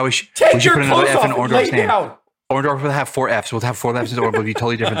Hooker, my God, we should take put your another clothes F in off and lay Orndorff's name. down. Orndorff will have 4 Fs. We'll have 4 Fs. Or will be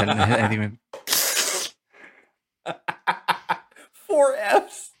totally different than anything. 4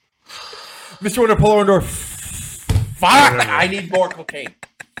 Fs. Mr. Wonder, Paul Orndorff. Fuck! I need more cocaine.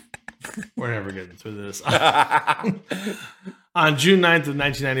 We're never getting through this. On June 9th of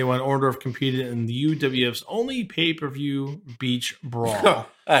 1991, Orndorff competed in the UWF's only pay-per-view beach brawl.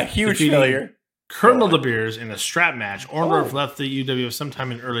 A huge failure. Colonel De Beers in a strap match. Orndorff left the UWF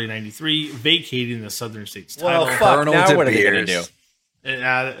sometime in early 93, vacating the Southern States title. Well, fuck, now what are they going to do?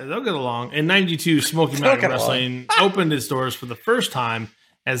 They'll get along. In 92, Smoky Mountain Wrestling opened its doors for the first time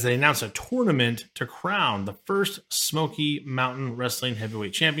as they announced a tournament to crown the first Smoky Mountain Wrestling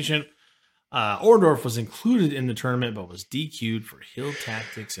Heavyweight Championship. Orndorff was included in the tournament, but was DQ'd for heel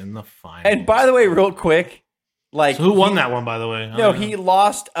tactics in the final. And by the way, real quick, so who won that one, by the way? No, he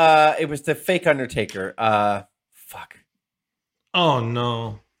lost. It was the fake Undertaker. Fuck. Oh,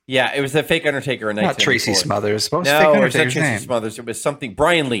 no. Yeah, it was the fake Undertaker in 1994. Not Tracy Smothers. What was no, fake it was not Undertaker's Tracy name? Smothers. It was something.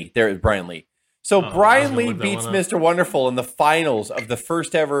 Brian Lee. There it was Brian Lee. So Brian Lee beats Mr. Wonderful in the finals of the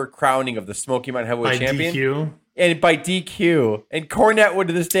first ever crowning of the Smoky Mountain Heavyweight Champion. DQ? And by DQ. And Cornette would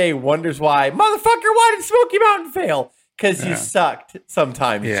to this day wonders why. Motherfucker, why did Smoky Mountain fail? Because you sucked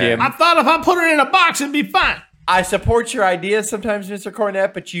sometimes, Jim. I thought if I put it in a box, it'd be fine. I support your ideas sometimes, Mr.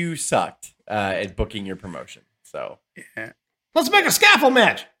 Cornette, but you sucked at booking your promotion. So let's make a scaffold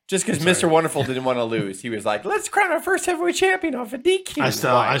match. Just because Mr. Wonderful didn't want to lose, he was like, "Let's crown our first heavyweight champion off a DQ." I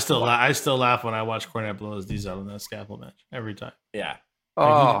still laugh when I watch Cornette blow his D's out in that scaffold match every time. Yeah.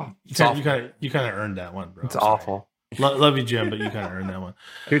 You kind of earned that one, bro. It's awful. Love you, Jim, but you kind of earned that one,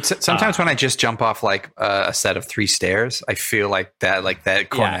 dude. Sometimes when I just jump off like a set of 3 stairs, I feel like that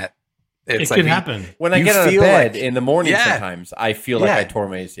Cornette. Yeah. It could happen. When I get out of bed in the morning, sometimes I feel like I tore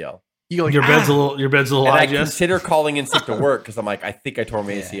my ACL. Your bed's a little. And I consider calling in sick to work because I'm like, I think I tore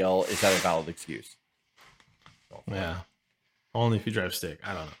my ACL. Is that a valid excuse? Yeah. Only if you drive stick.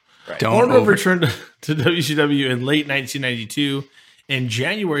 I don't know. Right. Orndorff returned to WCW in late 1992. In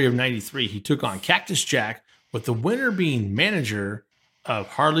January of 93, he took on Cactus Jack, with the winner being manager of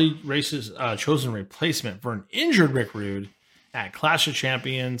Harley Race's chosen replacement for an injured Rick Rude at Clash of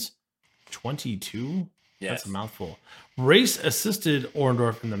Champions 22. Yes. That's a mouthful. Race assisted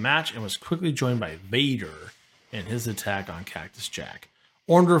Orndorff in the match and was quickly joined by Vader in his attack on Cactus Jack.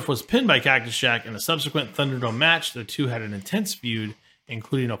 Orndorff was pinned by Cactus Jack in a subsequent Thunderdome match. The two had an intense feud,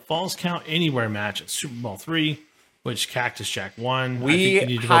 including a Falls Count Anywhere match at Super Bowl III, which Cactus Jack won. We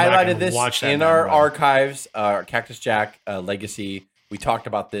highlighted this in our archives, our Cactus Jack legacy. We talked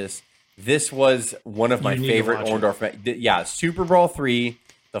about this. This was one of my favorite Orndorff. Yeah, Super Bowl III,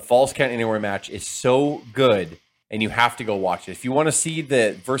 the Falls Count Anywhere match is so good, and you have to go watch it. If you want to see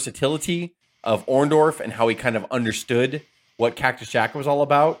the versatility of Orndorff and how he kind of understood what Cactus Jack was all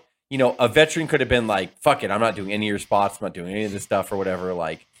about, you know, a veteran could have been like, fuck it, I'm not doing any of your spots, I'm not doing any of this stuff or whatever.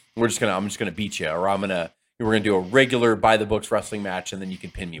 Like, I'm just gonna we're gonna do a regular by the books wrestling match and then you can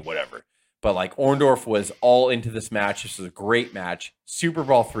pin me, whatever. But like Orndorff was all into this match. This was a great match. Super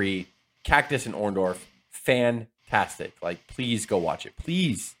Bowl III, Cactus and Orndorff, fantastic. Like, please go watch it.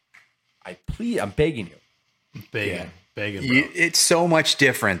 Please. I'm begging you. Begging, bro. It's so much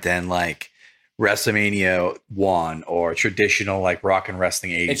different than like WrestleMania 1 or traditional like rock and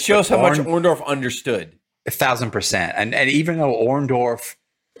wrestling age. It shows how much Orndorff understood. 1,000%. And even though Orndorff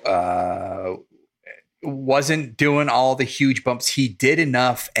wasn't doing all the huge bumps, he did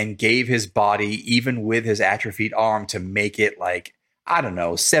enough and gave his body, even with his atrophied arm, to make it like, I don't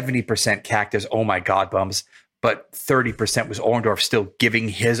know, 70% Cactus, oh my God bumps, but 30% was Orndorff still giving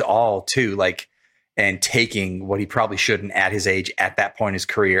his all too, like, and taking what he probably shouldn't at his age at that point in his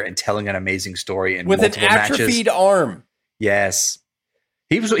career and telling an amazing story in with an atrophied arm. Yes.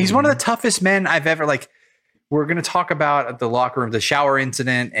 He's one of the toughest men I've ever, like, we're going to talk about the locker room, the shower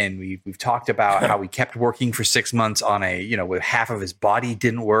incident, and we've talked about how he kept working for 6 months on with half of his body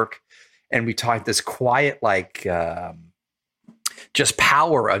didn't work. And we talked this quiet, like, just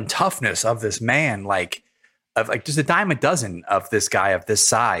power and toughness of this man, like just a dime a dozen of this guy of this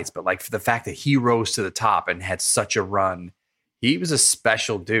size. But like, for the fact that he rose to the top and had such a run, he was a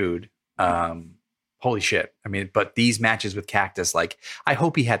special dude. Holy shit. I mean, but these matches with Cactus, like, I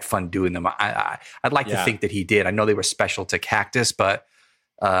hope he had fun doing them. I'd like to think that he did. I know they were special to Cactus, but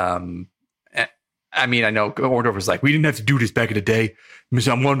I mean, I know Orndorff was like, we didn't have to do this back in the day.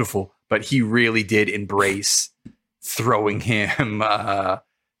 I'm wonderful. But he really did embrace throwing him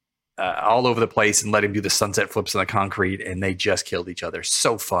all over the place and let him do the sunset flips on the concrete, and they just killed each other.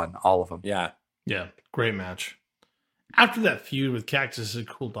 So fun, all of them. Yeah. Yeah, great match. After that feud with Cactus had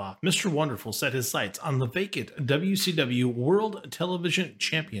cooled off, Mr. Wonderful set his sights on the vacant WCW World Television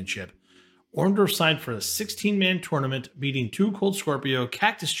Championship. Orndorff signed for a 16-man tournament, beating Too Cold Scorpio,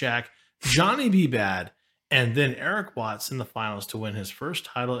 Cactus Jack, Johnny B. Bad, and then Eric Watts in the finals to win his first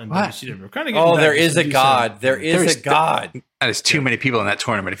title in WCW. We're kind of Oh, there is a God. There is a God. That is too many people in that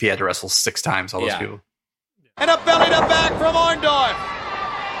tournament if he had to wrestle 6 times, all those people. And a belly-to-back from Orndorff.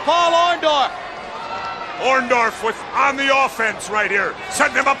 Paul Orndorff. Orndorff on the offense right here,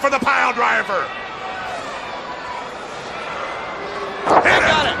 setting him up for the pile driver.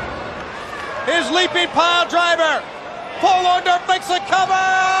 Got it. His leaping pile driver. Paul Orndorff makes the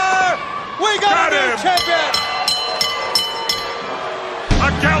cover. We got a new champion. A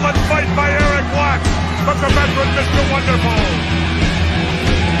gallant fight by Eric Watts, but the veteran Mr. Wonderful.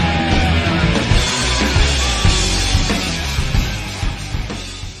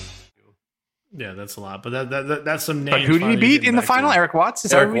 Yeah, that's a lot, but that's some names. But who did he beat in the final? Eric Watts?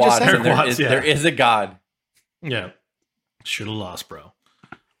 Is that what we just said? There is a God. Yeah. Should have lost, bro.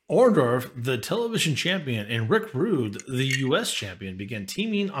 Orndorff, the television champion, and Rick Rude, the U.S. champion, began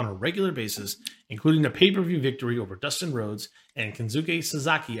teaming on a regular basis, including a pay-per-view victory over Dustin Rhodes and Kensuke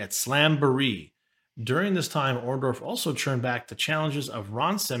Sasaki at Slamboree. During this time, Orndorff also turned back the challenges of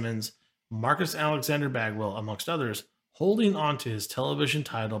Ron Simmons, Marcus Alexander Bagwell, amongst others, holding on to his television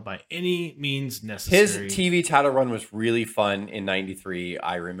title by any means necessary. His TV title run was really fun in '93.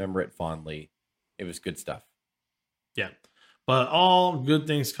 I remember it fondly. It was good stuff. Yeah. But all good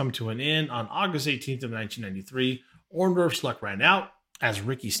things come to an end. On August 18th of 1993, Orndorff's luck ran out as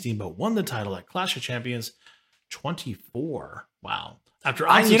Ricky Steamboat won the title at Clash of Champions 24. Wow. After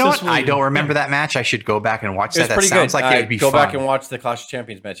you know what? I don't remember that match. I should go back and watch that. That sounds like it would be fun. Go back and watch the Clash of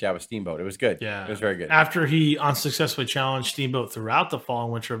Champions match. Yeah, with Steamboat. It was good. Yeah. It was very good. After he unsuccessfully challenged Steamboat throughout the fall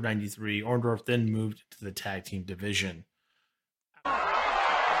and winter of 93, Orndorff then moved to the tag team division. The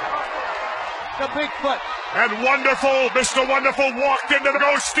Bigfoot. And Wonderful, Mr. Wonderful walked into the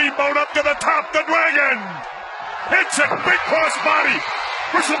Ghost Steamboat up to the top, the Dragon. Hits it, big cross body.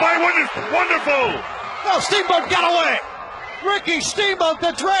 Whistle by Wonderful. No, Steamboat got away. Ricky Steamboat,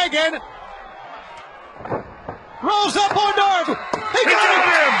 the Dragon. Rolls up Orndorff. He got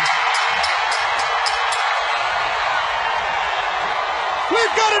him.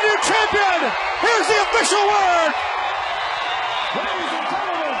 We've got a new champion. Here's the official word. Ladies and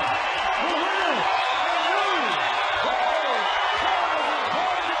gentlemen, the winner,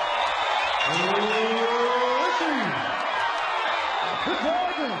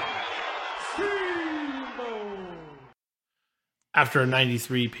 After a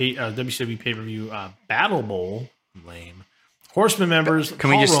 93 WCW pay-per-view Battle Bowl, lame. Horseman members. Can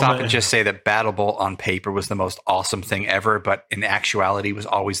we just stop and just say that Battle Bowl on paper was the most awesome thing ever, but in actuality was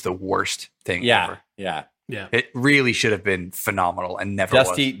always the worst thing ever. Yeah. It really should have been phenomenal and never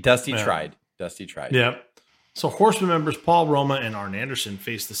was. Dusty tried. Dusty tried. Yep. So Horseman members Paul Roma and Arn Anderson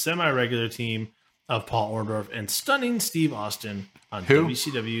faced the semi-regular team of Paul Orndorff and stunning Steve Austin on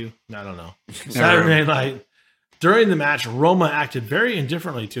WCW. I don't know. Saturday Night. During the match, Roma acted very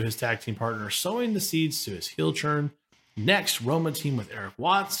indifferently to his tag team partner, sowing the seeds to his heel turn. Next, Roma teamed with Eric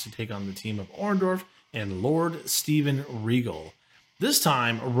Watts to take on the team of Orndorff and Lord Steven Regal. This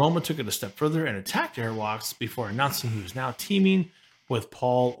time, Roma took it a step further and attacked Eric Watts before announcing he was now teaming with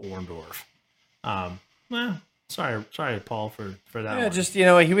Paul Orndorff. Sorry, Paul, for that. Yeah, one. just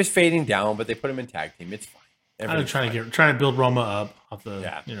he was fading down, but they put him in tag team. It's fine. I'm trying to build Roma up off the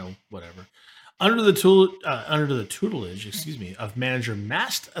whatever. Under the tutelage, of manager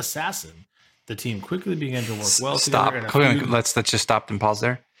Masked Assassin, the team quickly began to work well together. Let's just stop and pause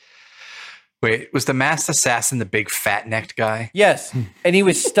there. Wait, was the Masked Assassin the big fat-necked guy? Yes, and he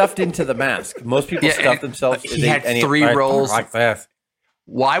was stuffed into the mask. Most people stuff themselves. He had 3 roles. Like that.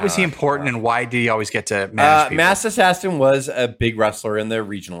 Why was he important, and why did he always get to manage people? Masked Assassin was a big wrestler in the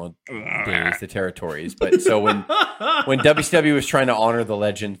regional days, the territories. But so when WCW was trying to honor the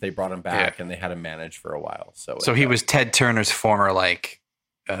legend, they brought him back and they had him manage for a while. So he was Ted Turner's former he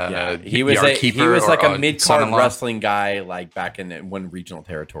was like a mid-card wrestling guy, like back in one regional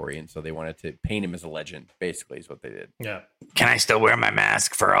territory, and so they wanted to paint him as a legend. Basically, is what they did. Yeah. Can I still wear my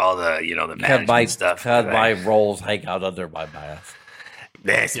mask for all the the management stuff? Because my roles hang out under my mask.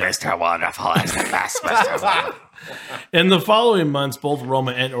 This Mr. Wonderful is the best Mr. Wonderful. In the following months, both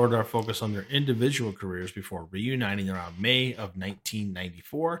Roma and Orndorff focused on their individual careers before reuniting around May of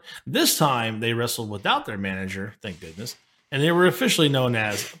 1994. This time, they wrestled without their manager, thank goodness, and they were officially known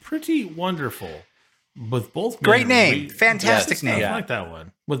as Pretty Wonderful. With both great name, fantastic name. I like that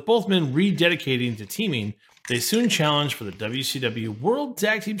one. With both men rededicating to teaming, they soon challenged for the WCW World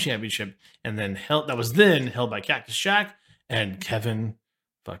Tag Team Championship, and then held by Cactus Jack and Kevin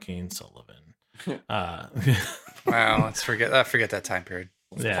fucking Sullivan. Wow, let's forget that time period.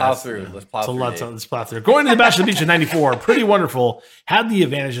 Let's plow through. Let's plow through. Let's plow through. Going to the Bash of the Beach in 94, Pretty Wonderful had the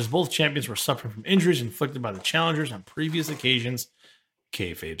advantage as both champions were suffering from injuries inflicted by the challengers on previous occasions,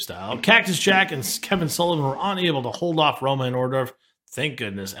 kayfabe style. Cactus Jack and Kevin Sullivan were unable to hold off Roma and Orndorff, thank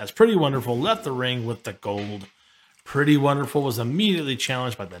goodness, as Pretty Wonderful left the ring with the gold. Pretty Wonderful was immediately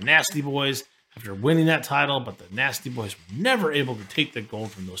challenged by the Nasty Boys after winning that title, but the Nasty Boys were never able to take the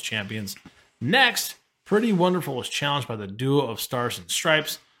gold from those champions. Next, Pretty Wonderful was challenged by the duo of Stars and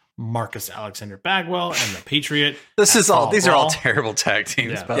Stripes, Marcus Alexander Bagwell and the Patriot. These are all terrible tag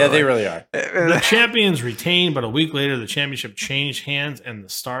teams. Yeah, they really are. The champions retained, but a week later, the championship changed hands and the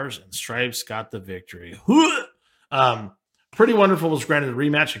Stars and Stripes got the victory. Pretty Wonderful was granted a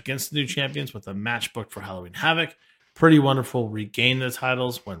rematch against the new champions with a match booked for Halloween Havoc. Pretty Wonderful regained the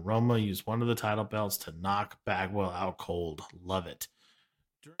titles when Roma used one of the title belts to knock Bagwell out cold. Love it.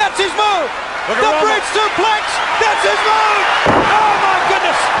 That's his move. The bridge suplex. That's his move. Oh my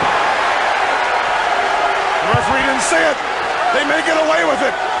goodness. The referee didn't see it. They may get away with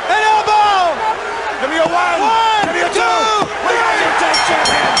it. An elbow. Give me a one. Give me a two. We got your tag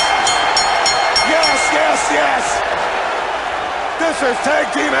champions. Yes. This is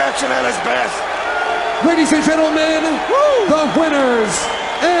tag team action at its best. Ladies and gentlemen, the winners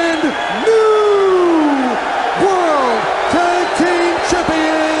and new World Tag Team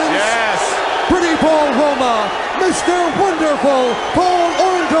Champions. Yes. Pretty Paul Roma, Mr. Wonderful Paul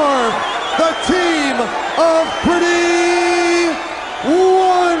Orndorff, the team of Pretty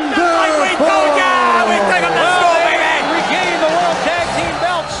Wonderful. Regain the World Tag Team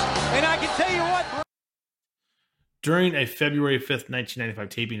belts, and I can tell you what. During a February 5th, 1995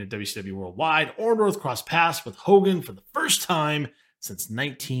 taping at WCW Worldwide, Orndorff crossed paths with Hogan for the first time since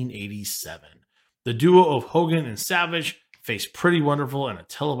 1987. The duo of Hogan and Savage faced Pretty Wonderful in a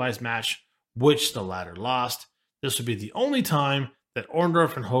televised match, which the latter lost. This would be the only time that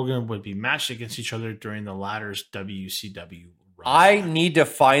Orndorff and Hogan would be matched against each other during the latter's WCW run. I need to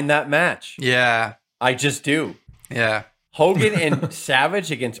find that match. Yeah. I just do. Yeah. Hogan and Savage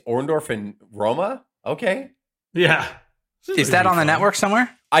against Orndorff and Roma? Okay. Yeah. Is that on the network somewhere?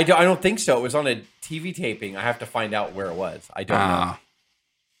 I don't think so. It was on a TV taping. I have to find out where it was. I don't know.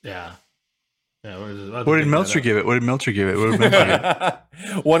 Yeah. What did Meltzer give it?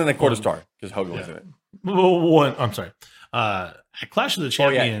 1.25 star because Hogan was in it. One. I'm sorry. At Clash of the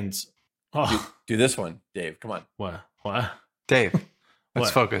Champions. Do this one, Dave. Come on. What? Dave,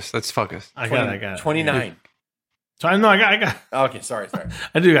 let's focus. I got it. 29. So I know I got. Okay, sorry.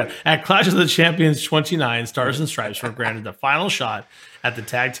 I do got it. At Clash of the Champions 29, Stars and Stripes were granted the final shot at the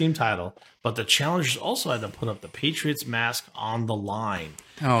tag team title, but the challengers also had to put up the Patriots mask on the line.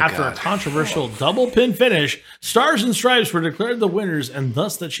 After a controversial double pin finish, Stars and Stripes were declared the winners and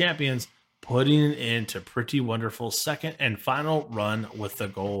thus the champions, putting an end to Pretty Wonderful's second and final run with the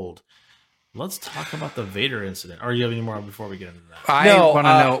gold. Let's talk about the Vader incident. Or you have any more before we get into that? I want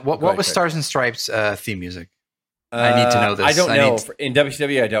to know what was Stars and Stripes theme music? I need to know this. I don't know. In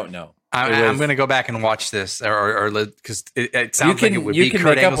WCW, I don't know. I'm going to go back and watch this, or because it sounds like it would be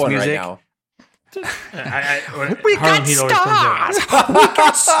Kurt Angle's music. Right now. We got stars. We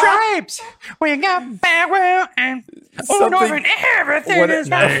got stripes. We got Bagwell and Orndorff and everything is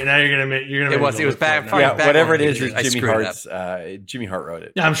now you're gonna make it was bad. Yeah, whatever it is Jimmy Hart's. Jimmy Hart wrote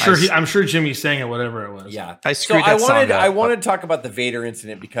it. Yeah, I'm sure Jimmy sang it. Whatever it was. Yeah, I screwed that song up. I wanted to talk about the Vader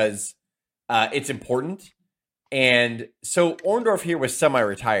incident because it's important. And so Orndorff here was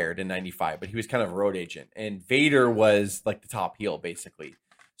semi-retired in 95, but he was kind of a road agent, and Vader was like the top heel basically.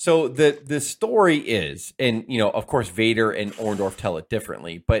 So the story is, and of course Vader and Orndorff tell it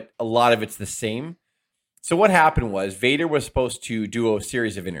differently, but a lot of it's the same. So what happened was Vader was supposed to do a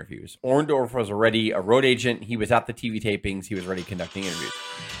series of interviews. Orndorff was already a road agent. He was at the TV tapings. He was already conducting interviews.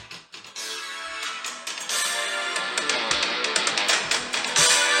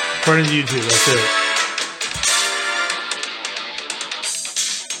 According to YouTube, that's it.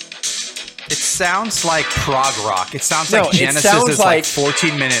 It sounds like prog rock. It sounds like Genesis' like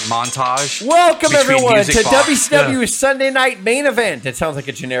 14-minute montage. Welcome everyone to WCW Sunday Night Main Event. It sounds like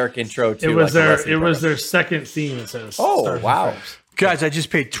a generic intro to it was their second theme. It says, wow. Guys, I just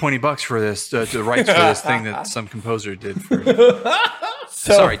paid $20 for this, the rights for this thing that some composer did for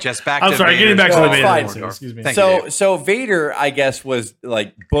sorry, Jess, back to Vader. Getting back to the Vader. Excuse me. So Vader, I guess, was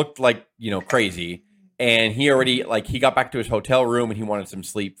like booked like, crazy. And he already, he got back to his hotel room and he wanted some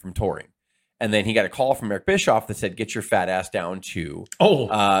sleep from touring. And then he got a call from Eric Bischoff that said, get your fat ass down to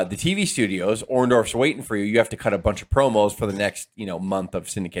the TV studios. Orndorff's waiting for you. You have to cut a bunch of promos for the next, month of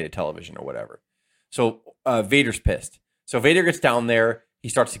syndicated television or whatever. So Vader's pissed. So Vader gets down there. He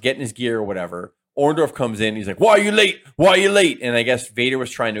starts to get in his gear or whatever. Orndorff comes in. He's like, "Why are you late? Why are you late?" And I guess Vader was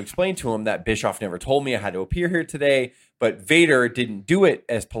trying to explain to him that Bischoff never told me I had to appear here today. But Vader didn't do it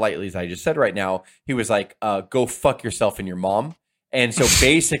as politely as I just said right now. He was like, "Go fuck yourself and your mom." And so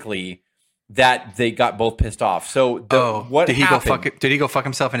basically, that they got both pissed off. So what did he happened? Did he go fuck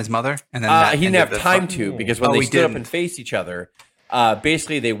himself and his mother? And then he didn't have time to, because when they stood up didn't. and faced each other,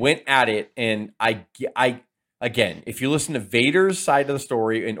 basically they went at it. And I again, if you listen to Vader's side of the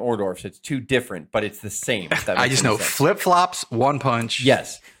story and Orndorff's, it's two different, but it's the same. If that I makes just any know sense. flip flops, one punch.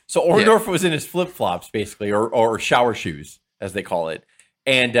 Yes. So Orndorff was in his flip flops basically, or shower shoes as they call it.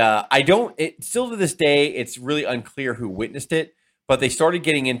 And still to this day, it's really unclear who witnessed it. But they started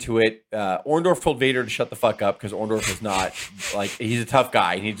getting into it. Orndorff told Vader to shut the fuck up because Orndorff is not he's a tough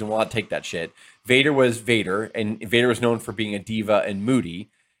guy. He doesn't want to take that shit. Vader was Vader, and Vader was known for being a diva and moody.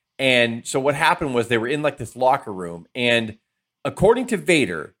 And so what happened was they were in like this locker room, and according to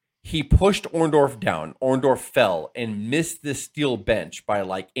Vader, he pushed Orndorff down. Orndorff fell and missed the steel bench by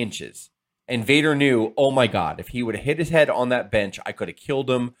like inches. And Vader knew, oh my God, if he would have hit his head on that bench, I could have killed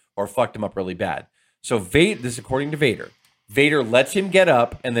him or fucked him up really bad. So this is according to Vader. Vader lets him get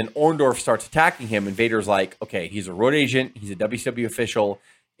up, and then Orndorff starts attacking him, and Vader's like, okay, he's a road agent, he's a WCW official.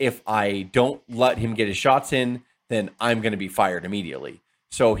 If I don't let him get his shots in, then I'm going to be fired immediately.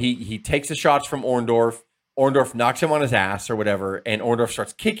 So he takes the shots from Orndorff. Orndorff knocks him on his ass or whatever, and Orndorff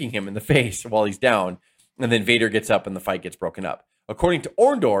starts kicking him in the face while he's down, and then Vader gets up, and the fight gets broken up. According to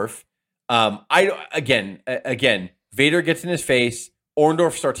Orndorff, again, Vader gets in his face.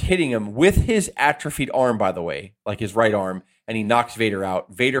 Orndorff starts hitting him with his atrophied arm, by the way, like his right arm, and he knocks Vader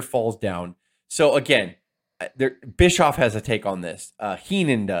out. Vader falls down. So again, Bischoff has a take on this.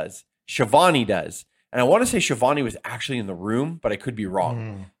 Heenan does. Schiavone does. And I want to say Schiavone was actually in the room, but I could be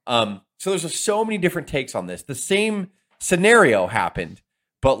wrong. So there's so many different takes on this. The same scenario happened,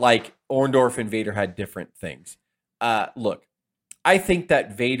 but like Orndorff and Vader had different things. Look, I think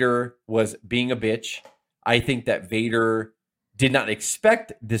that Vader was being a bitch. I think that Vader did not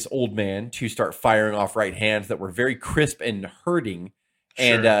expect this old man to start firing off right hands that were very crisp and hurting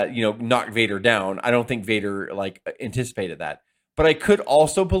and, knock Vader down. I don't think Vader anticipated that, but I could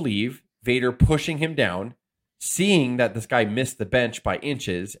also believe Vader pushing him down, seeing that this guy missed the bench by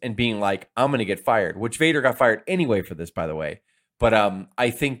inches and being like, I'm going to get fired, which Vader got fired anyway for this, by the way. But I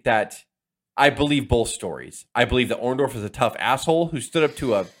think that I believe both stories. I believe that Orndorff is a tough asshole who stood up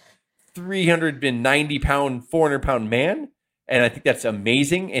to a 390-pound, 400-pound man. And I think that's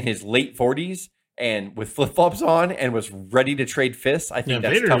amazing in his late 40s and with flip-flops on and was ready to trade fists. I think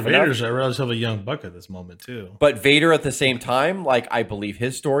that's tough Vader's enough. a relatively young buck at this moment, too. But Vader at the same time, I believe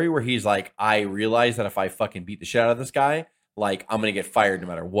his story where he's like, I realize that if I fucking beat the shit out of this guy, I'm going to get fired no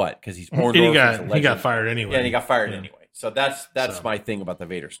matter what because he's Orndorff. He got fired anyway. Yeah, and he got fired anyway. So that's my thing about the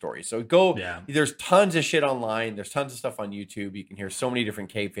Vader story. So there's tons of shit online. There's tons of stuff on YouTube. You can hear so many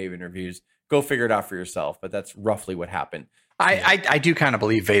different kayfabe interviews. Go figure it out for yourself. But that's roughly what happened. I do kind of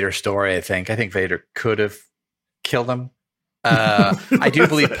believe Vader's story. I think Vader could have killed him. I do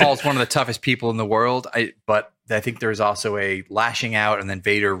believe Paul's one of the toughest people in the world. But I think there's also a lashing out, and then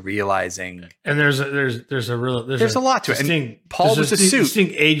Vader realizing. And there's a lot to it. And Paul was a suit.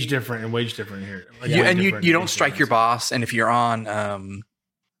 Distinct age different and wage different here. You don't strike your boss, and if you're on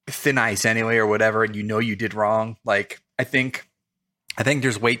thin ice anyway or whatever, and you did wrong, I think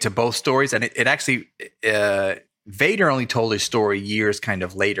there's weight to both stories, and it actually. Vader only told his story years kind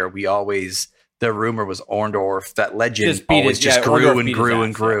of later. The rumor was Orndorff, that legend grew and grew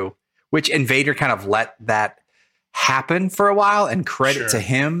and grew, and Vader kind of let that happen for a while, and credit to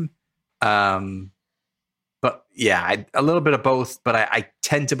him. But yeah, a little bit of both, but I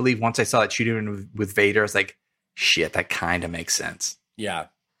tend to believe once I saw that shooting with Vader, I was like, shit, that kind of makes sense. Yeah.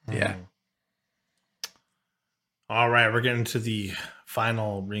 Yeah. All right, we're getting to the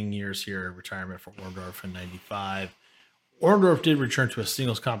final ring years here, retirement for Orndorff in 95. Orndorff did return to a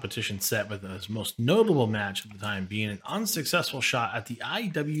singles competition set with his most notable match at the time being an unsuccessful shot at the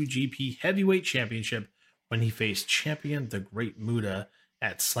IWGP Heavyweight Championship when he faced champion The Great Muta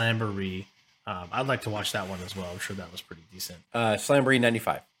at Slamboree. I'd like to watch that one as well. I'm sure that was pretty decent. Slamboree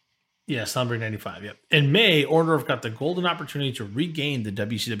 95. Yeah, Slamboree 95, yep. In May, Orndorff got the golden opportunity to regain the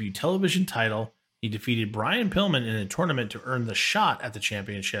WCW television title. He defeated Brian Pillman in a tournament to earn the shot at the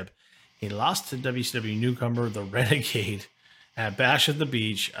championship. He lost to WCW newcomer The Renegade at Bash at the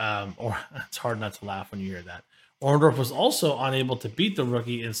Beach. It's hard not to laugh when you hear that. Orndorff was also unable to beat the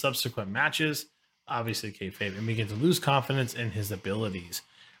rookie in subsequent matches, obviously kayfabe, and began to lose confidence in his abilities.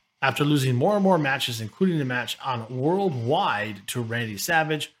 After losing more and more matches, including the match on Worldwide to Randy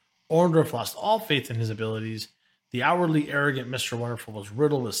Savage, Orndorff lost all faith in his abilities. The outwardly arrogant Mr. Wonderful was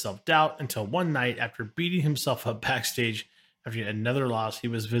riddled with self-doubt until one night, after beating himself up backstage after he had another loss, he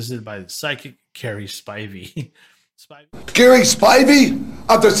was visited by the psychic Gary Spivey. Gary Spivey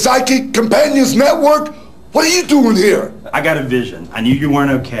of the Psychic Companions Network? What are you doing here? I got a vision. I knew you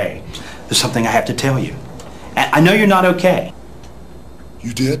weren't okay. There's something I have to tell you. I know you're not okay.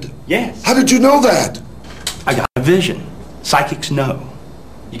 You did? Yes. How did you know that? I got a vision. Psychics know.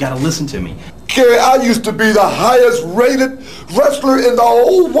 You gotta listen to me. Gary, I used to be the highest rated wrestler in the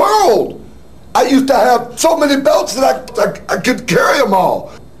whole world. I used to have so many belts that I could carry them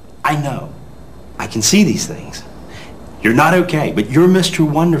all. I know. I can see these things. You're not okay, but you're Mr.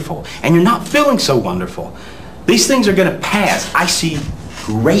 Wonderful, and you're not feeling so wonderful. These things are gonna pass. I see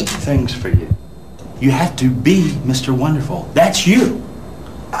great things for you. You have to be Mr. Wonderful. That's you.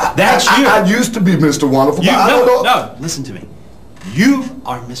 That's you. I used to be Mr. Wonderful, but I don't know. No, listen to me. You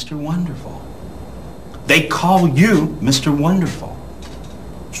are Mr. Wonderful. They call you Mr. Wonderful.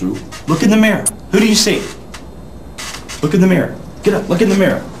 True. Look in the mirror. Who do you see? Look in the mirror. Get up, look in the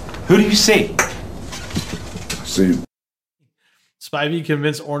mirror. Who do you see? See. Spivey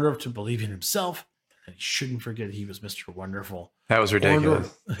convinced Orndorff to believe in himself, and he shouldn't forget he was Mr. Wonderful. That was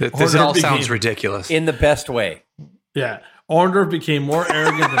ridiculous. This Orndorff all sounds ridiculous. In the best way. Yeah. Orndorff became more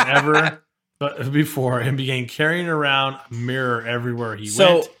arrogant than ever before and began carrying around a mirror everywhere he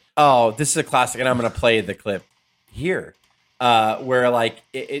went. Oh, this is a classic, and I'm going to play the clip here, where like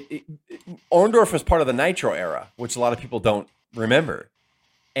Orndorff was part of the Nitro era, which a lot of people don't remember.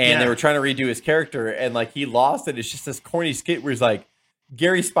 And they were trying to redo his character, and like he lost it. It's just this corny skit where he's like,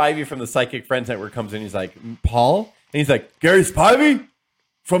 Gary Spivey from the Psychic Friends Network comes in. He's like, Paul? And he's like, Gary Spivey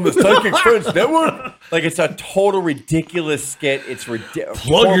from the Psychic Friends Network? Like, it's a total ridiculous skit. It's ridiculous.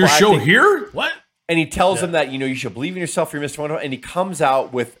 Plug your show here? What? And he tells him that, you should believe in yourself. You're Mr. Wonderful. And he comes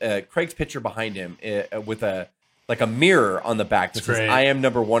out with Craig's picture behind him with a mirror on the back that says, I am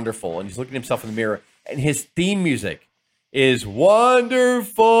number wonderful. And he's looking at himself in the mirror. And his theme music is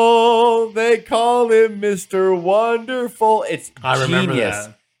wonderful. They call him Mr. Wonderful. It's I remember genius.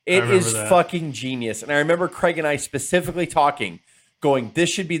 that. It is fucking genius. And I remember Craig and I specifically talking, going, this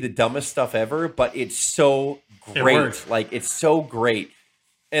should be the dumbest stuff ever, but it's so great. It's so great.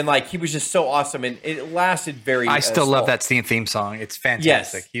 And like he was just so awesome, and it lasted very. I still love that theme song. It's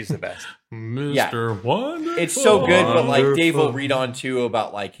fantastic. Yes. He's the best. Mr. Wonderful. It's so good, but like Dave will read on too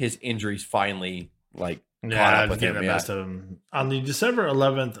about like his injuries finally caught up with him. Best of him. On the December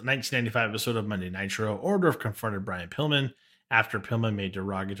 11th, 1995 episode of Monday Nitro, Orndorff confronted Brian Pillman after Pillman made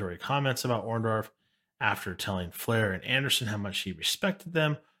derogatory comments about Orndorff. After telling Flair and Anderson how much he respected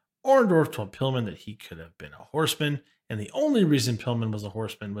them, Orndorff told Pillman that he could have been a horseman, and the only reason Pillman was a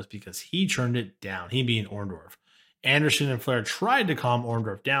horseman was because he turned it down, he being Orndorff. Anderson and Flair tried to calm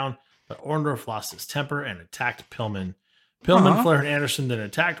Orndorff down, but Orndorff lost his temper and attacked Pillman. Pillman, Flair, and Anderson then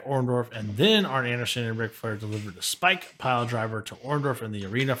attacked Orndorff, and then Arn Anderson and Ric Flair delivered a spike pile driver to Orndorff in the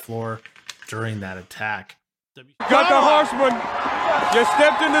arena floor during that attack. Got the horseman. You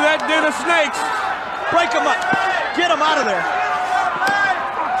stepped into that den of snakes. Break him up. Get him out of there.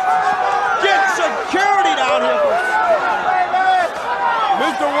 Get security down here.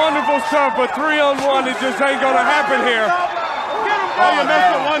 Mr. Wonderful stuff, but 3-on-1, it just ain't gonna happen here. Oh, you mess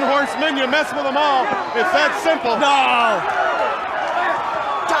with one horseman, you mess with them all. It's that simple. No.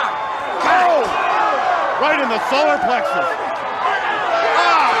 Oh! Right in the solar plexus.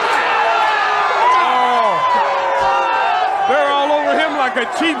 Oh! They're all over him like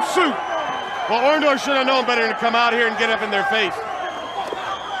a cheap suit. Well, Orndorff should have known better than to come out here and get up in their face.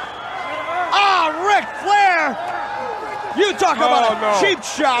 Ric Flair! You talk about a cheap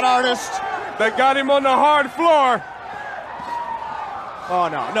shot artist. They got him on the hard floor. Oh,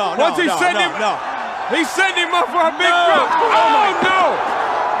 no. He sent him up for a big drop. Oh, no.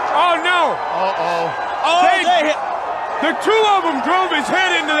 Oh, no. Uh-oh. The two of them drove his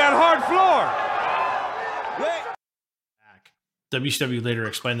head into that hard floor. WCW later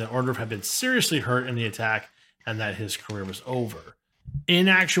explained that Orndorff had been seriously hurt in the attack and that his career was over. In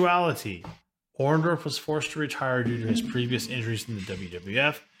actuality, Orndorff was forced to retire due to his previous injuries in the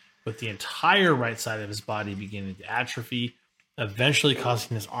WWF, with the entire right side of his body beginning to atrophy, eventually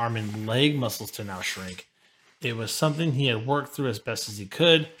causing his arm and leg muscles to now shrink. It was something he had worked through as best as he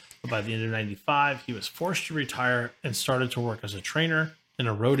could, but by the end of 95, he was forced to retire and started to work as a trainer and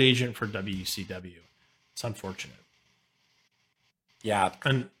a road agent for WCW. It's unfortunate. Yeah,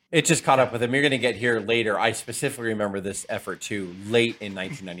 and it just caught up with him. You're going to get here later. I specifically remember this effort too. Late in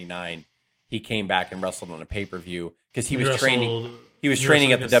 1999, he came back and wrestled on a pay-per-view because he was training. He was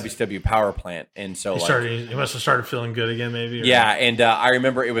training at the WCW power plant, and so he must have started feeling good again, maybe. Yeah, and I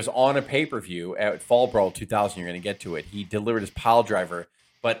remember it was on a pay-per-view at Fall Brawl 2000. You're going to get to it. He delivered his pile driver,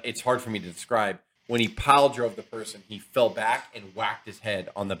 but it's hard for me to describe. When he pile drove the person, he fell back and whacked his head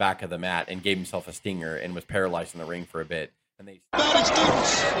on the back of the mat and gave himself a stinger and was paralyzed in the ring for a bit. And they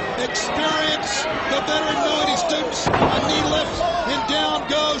students experience the veteran Melody students. A knee lift and down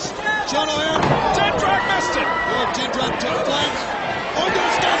goes John O'Hare. Jindrak missed it. Oh, Jindrak took flank.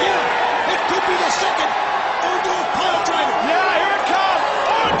 Orndorff's got here. It could be the second. Orndorff pile driver. Yeah, here it comes.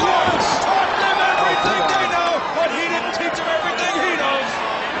 Orndorff taught them everything they know, but he didn't teach them everything he knows.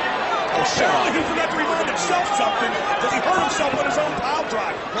 Oh, surely he forgot to remind himself something because he hurt himself with his own pile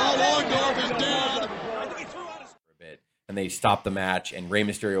driver. Paul Orndorff is down. And they stopped the match, and Rey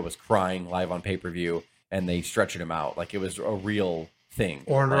Mysterio was crying live on pay-per-view, and they stretched him out. Like, it was a real thing.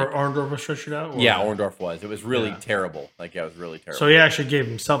 Orndorff was stretched out? Yeah, Orndorff was. It was really terrible. Like, yeah, it was really terrible. So he actually gave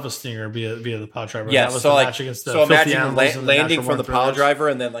himself a stinger via the pile driver. Yeah, that was so the like, match against the so Filthy imagine Animals landing from the pile driver,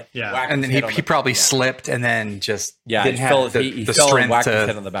 and then whacked and then his head he probably slipped, and then just didn't have he the fell strength and whacked to... his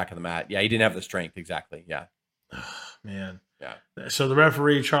head on the back of the mat. Yeah, he didn't have the strength, exactly. Yeah. Man. Yeah. So the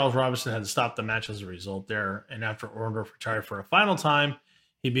referee, Charles Robinson, had to stop the match as a result there. And after Orndorff retired for a final time,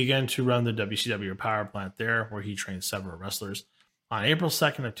 he began to run the WCW power plant there, where he trained several wrestlers. On April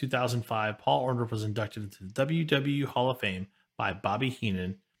 2nd of 2005, Paul Orndorff was inducted into the WWE Hall of Fame by Bobby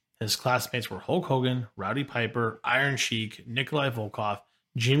Heenan. His classmates were Hulk Hogan, Rowdy Piper, Iron Sheik, Nikolai Volkov,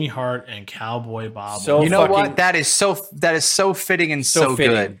 Jimmy Hart, and Cowboy Bob. So you know what? That is so fitting and so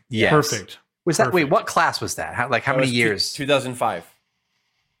fitting. good. Yes. Perfect. Was that wait? What class was that? How many years? 2005.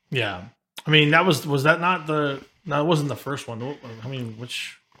 Yeah, I mean that was that not the? No, it wasn't the first one. I mean,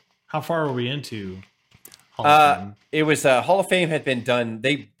 how far are we into? Hall of Fame? It was Hall of Fame had been done.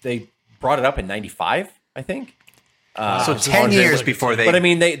 They brought it up in '95, I think. So 10 years before they. But I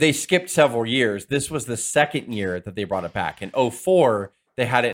mean, they skipped several years. This was the second year that they brought it back. In 2004, they had it.